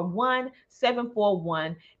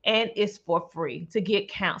 741-741, and it's for free to get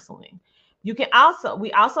counseling.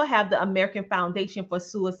 We also have the American Foundation for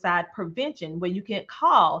Suicide Prevention, where you can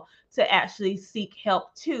call to actually seek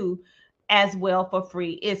help too, as well, for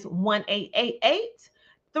free. It's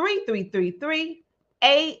 1-888-3333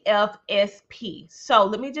 AFSP. So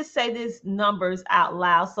let me just say these numbers out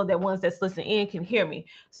loud so that ones that's listening in can hear me.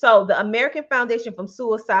 So the American Foundation for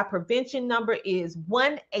Suicide Prevention number is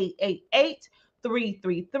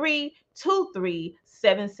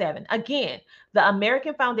 1-888-333-2377. Again, the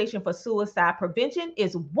American Foundation for Suicide Prevention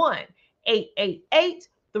is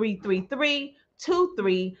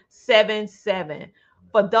 1-888-333-2377.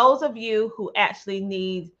 For those of you who actually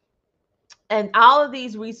need, and all of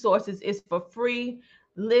these resources is for free.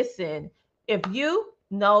 Listen, if you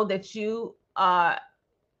know that you are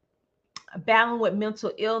battling with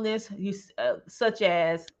mental illness, such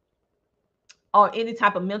as, or any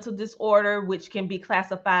type of mental disorder, which can be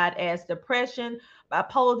classified as depression,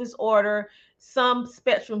 bipolar disorder, some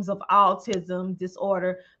spectrums of autism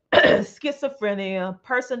disorder, schizophrenia,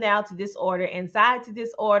 personality disorder, anxiety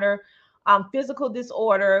disorder, physical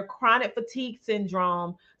disorder, chronic fatigue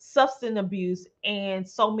syndrome, substance abuse, and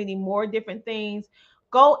so many more different things,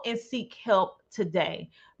 go and seek help today.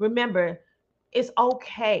 Remember, it's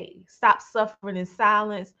okay. Stop suffering in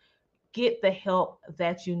silence. Get the help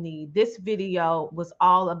that you need. This video was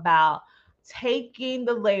all about taking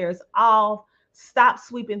the layers off. Stop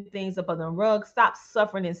sweeping things up on the rug. Stop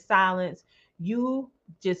suffering in silence. You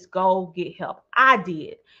just go get help. I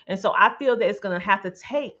did. And so I feel that it's going to have to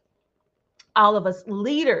take all of us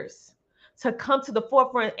leaders to come to the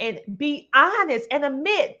forefront and be honest and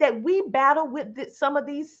admit that we battle with some of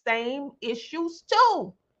these same issues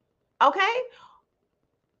too. Okay?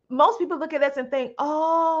 Most people look at us and think,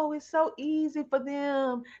 oh, it's so easy for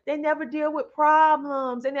them. They never deal with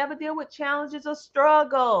problems. They never deal with challenges or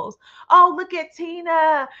struggles. Oh, look at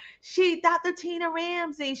Tina. Dr. Tina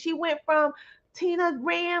Ramsey. She went from Tina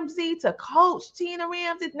Ramsey to Coach Tina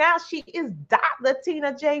Ramsey. Now she is Dr.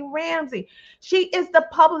 Tina J. Ramsey. She is the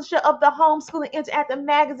publisher of the Homeschooling Interactive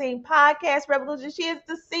Magazine, Podcast Revolution. She is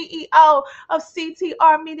the CEO of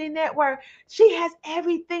CTR Media Network. She has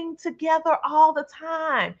everything together all the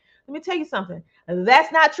time. Let me tell you something.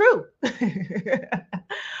 That's not true.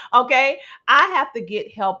 Okay? I have to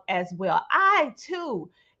get help as well. I too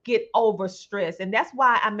get overstressed. And that's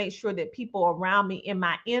why I make sure that people around me in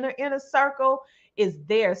my inner circle is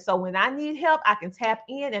there. So when I need help, I can tap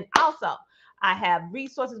in. And also I have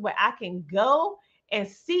resources where I can go and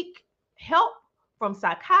seek help from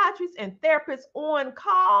psychiatrists and therapists on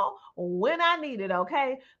call when I need it,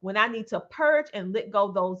 okay? When I need to purge and let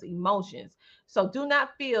go those emotions. So do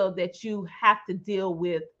not feel that you have to deal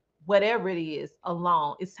with whatever it is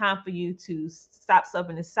alone. It's time for you to stop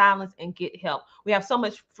suffering in silence and get help. We have so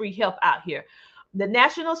much free help out here. The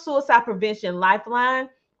National Suicide Prevention Lifeline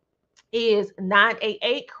is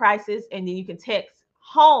 988-CRISIS, and then you can text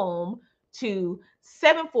HOME to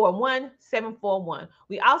 741-741.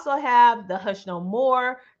 We also have the Hush No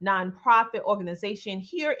More nonprofit organization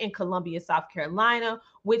here in Columbia, South Carolina,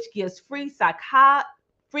 which gives free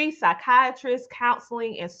psychiatrists,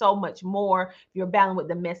 counseling, and so much more. If you're battling with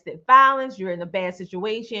domestic violence, you're in a bad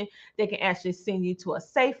situation, they can actually send you to a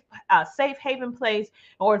safe haven place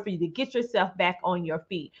in order for you to get yourself back on your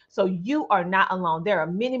feet. So you are not alone. There are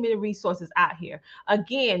many, many resources out here.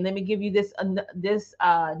 Again, let me give you this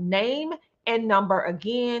name and number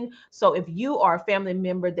again. So if you are a family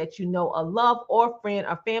member that you know, a love or friend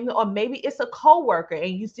or family, or maybe it's a coworker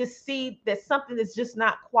and you just see that something is just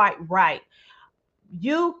not quite right,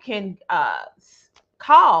 you can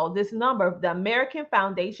call this number, the American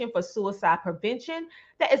Foundation for Suicide Prevention.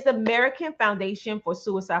 That is the American Foundation for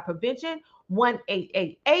Suicide Prevention,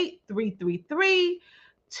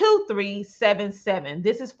 1-888-333-2377.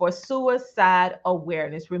 This is for suicide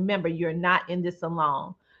awareness. Remember, you're not in this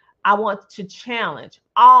alone. I want to challenge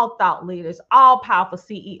all thought leaders, all powerful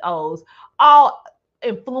CEOs, all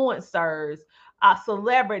influencers,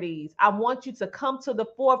 celebrities. I want you to come to the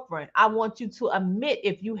forefront. I want you to admit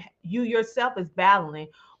if you yourself is battling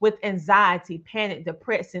with anxiety, panic,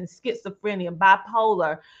 depression, schizophrenia,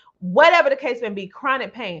 bipolar, whatever the case may be,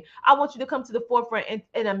 chronic pain. I want you to come to the forefront and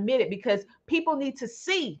admit it, because people need to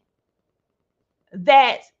see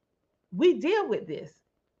that we deal with this.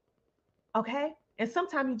 Okay? And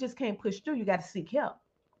sometimes you just can't push through. You got to seek help.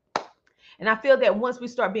 And I feel that once we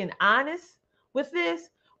start being honest with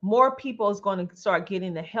this, more people is going to start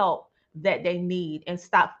getting the help that they need and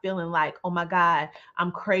stop feeling like, oh my God,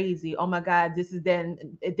 I'm crazy. Oh my God, this is that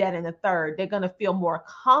and the third. They're going to feel more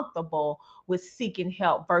comfortable with seeking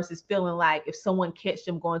help versus feeling like if someone catch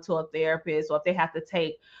them going to a therapist, or if they have to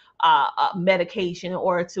take medication in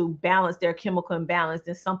order to balance their chemical imbalance,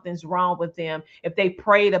 then something's wrong with them. If they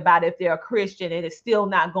prayed about it, if they're a Christian and it's still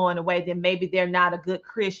not going away, then maybe they're not a good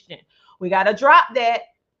Christian. We got to drop that.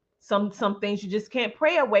 Some things you just can't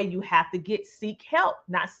pray away. You have to seek help.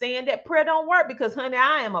 Not saying that prayer don't work, because honey,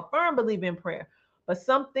 I am a firm believer in prayer. But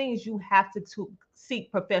some things you have to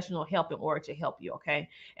seek professional help in order to help you, okay?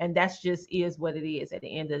 And that's just is what it is at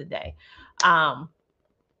the end of the day. I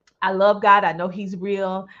love God. I know he's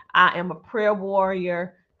real. I am a prayer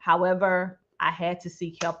warrior. However, I had to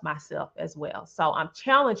seek help myself as well. So I'm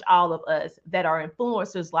challenging all of us that are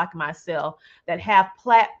influencers like myself, that have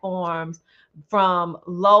platforms from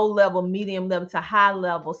low level, medium level to high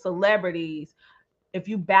level, celebrities. If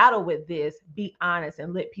you battle with this, be honest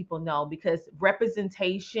and let people know, because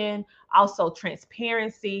representation, also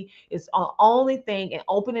transparency is the only thing, and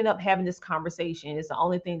opening up, having this conversation is the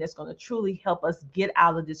only thing that's going to truly help us get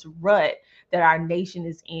out of this rut that our nation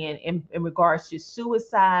is in regards to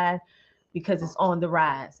suicide, because it's on the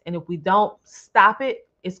rise. And if we don't stop it,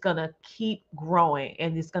 it's going to keep growing,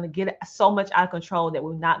 and it's going to get so much out of control that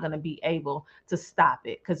we're not going to be able to stop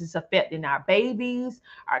it, because it's affecting our babies,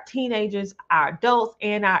 our teenagers, our adults,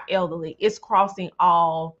 and our elderly. It's crossing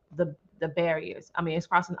all the barriers. I mean, it's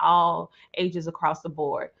crossing all ages across the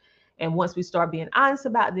board. And once we start being honest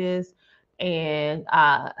about this and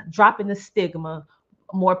dropping the stigma,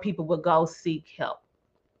 more people will go seek help.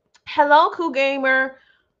 Hello, Cool Gamer.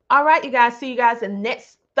 All right, you guys. See you guys in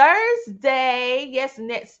next Thursday. Yes,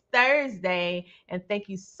 next Thursday. And thank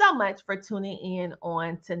you so much for tuning in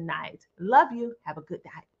on tonight. Love you. Have a good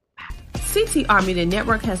night. Bye. CTR Media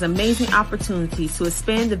Network has amazing opportunities to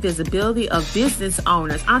expand the visibility of business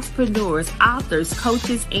owners, entrepreneurs, authors,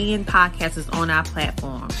 coaches, and podcasters on our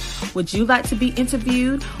platform. Would you like to be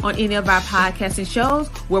interviewed on any of our podcasting shows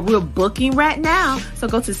where we're booking right now? So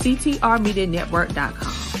go to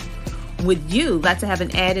ctrmedianetwork.com. Would you like to have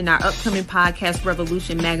an ad in our upcoming Podcast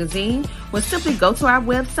Revolution magazine? Well, simply go to our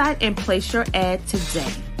website and place your ad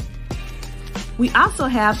today. We also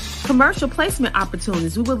have commercial placement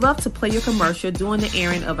opportunities. We would love to play your commercial during the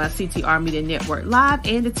airing of our CTR Media Network Live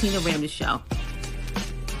and the Tina Ramsey Show.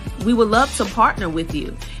 We would love to partner with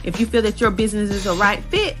you. If you feel that your business is a right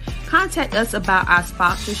fit, contact us about our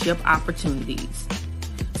sponsorship opportunities.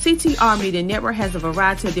 CTR Media Network has a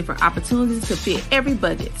variety of different opportunities to fit every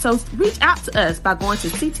budget. So reach out to us by going to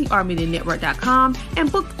ctrmedianetwork.com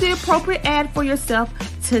and book the appropriate ad for yourself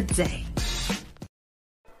today.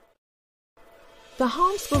 The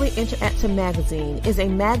Homeschooling Interactive Magazine is a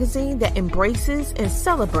magazine that embraces and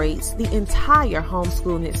celebrates the entire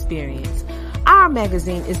homeschooling experience. Our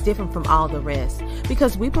magazine is different from all the rest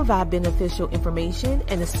because we provide beneficial information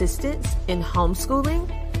and assistance in homeschooling,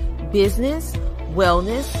 business,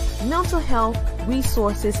 wellness, mental health,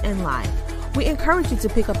 resources, and life. We encourage you to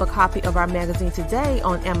pick up a copy of our magazine today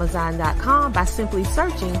on Amazon.com by simply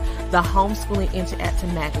searching the Homeschooling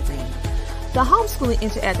Interactive Magazine. The Homeschooling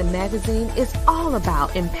Interactive Magazine is all about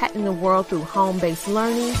impacting the world through home-based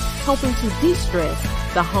learning, helping to de-stress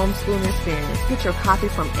the homeschooling experience. Get your copy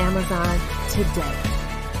from Amazon today.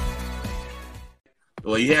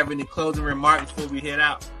 Well, you have any closing remarks before we head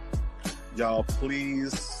out? Y'all,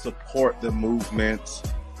 please support the movement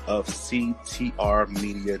of CTR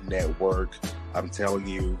Media Network. I'm telling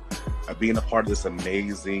you, being a part of this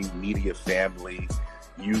amazing media family,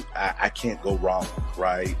 I can't go wrong,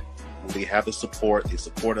 right? They have the support. They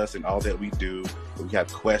support us in all that we do. If we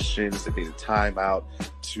have questions, they take the time out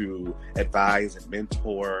to advise and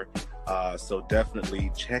mentor. So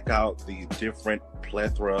definitely check out the different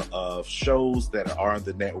plethora of shows that are on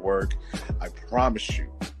the network. I promise you,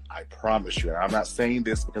 and I'm not saying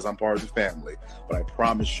this because I'm part of the family, but I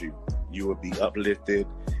promise you, you will be uplifted,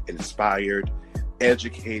 inspired,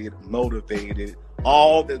 educated, motivated,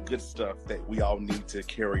 all the good stuff that we all need to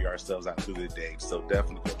carry ourselves out through the day. So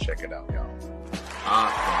definitely go check it out, y'all.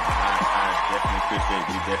 Awesome. I definitely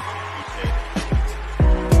appreciate it.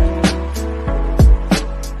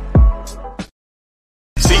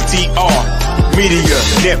 CTR Media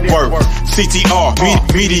Network. CTR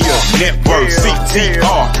Media Network.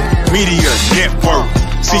 CTR Media Network.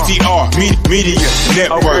 CTR Media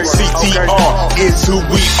Network. CTR is who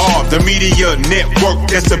we are. The Media Network,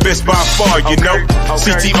 that's the best by far, you know.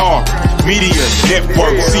 CTR Media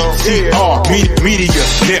Network. CTR Media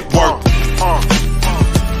Network.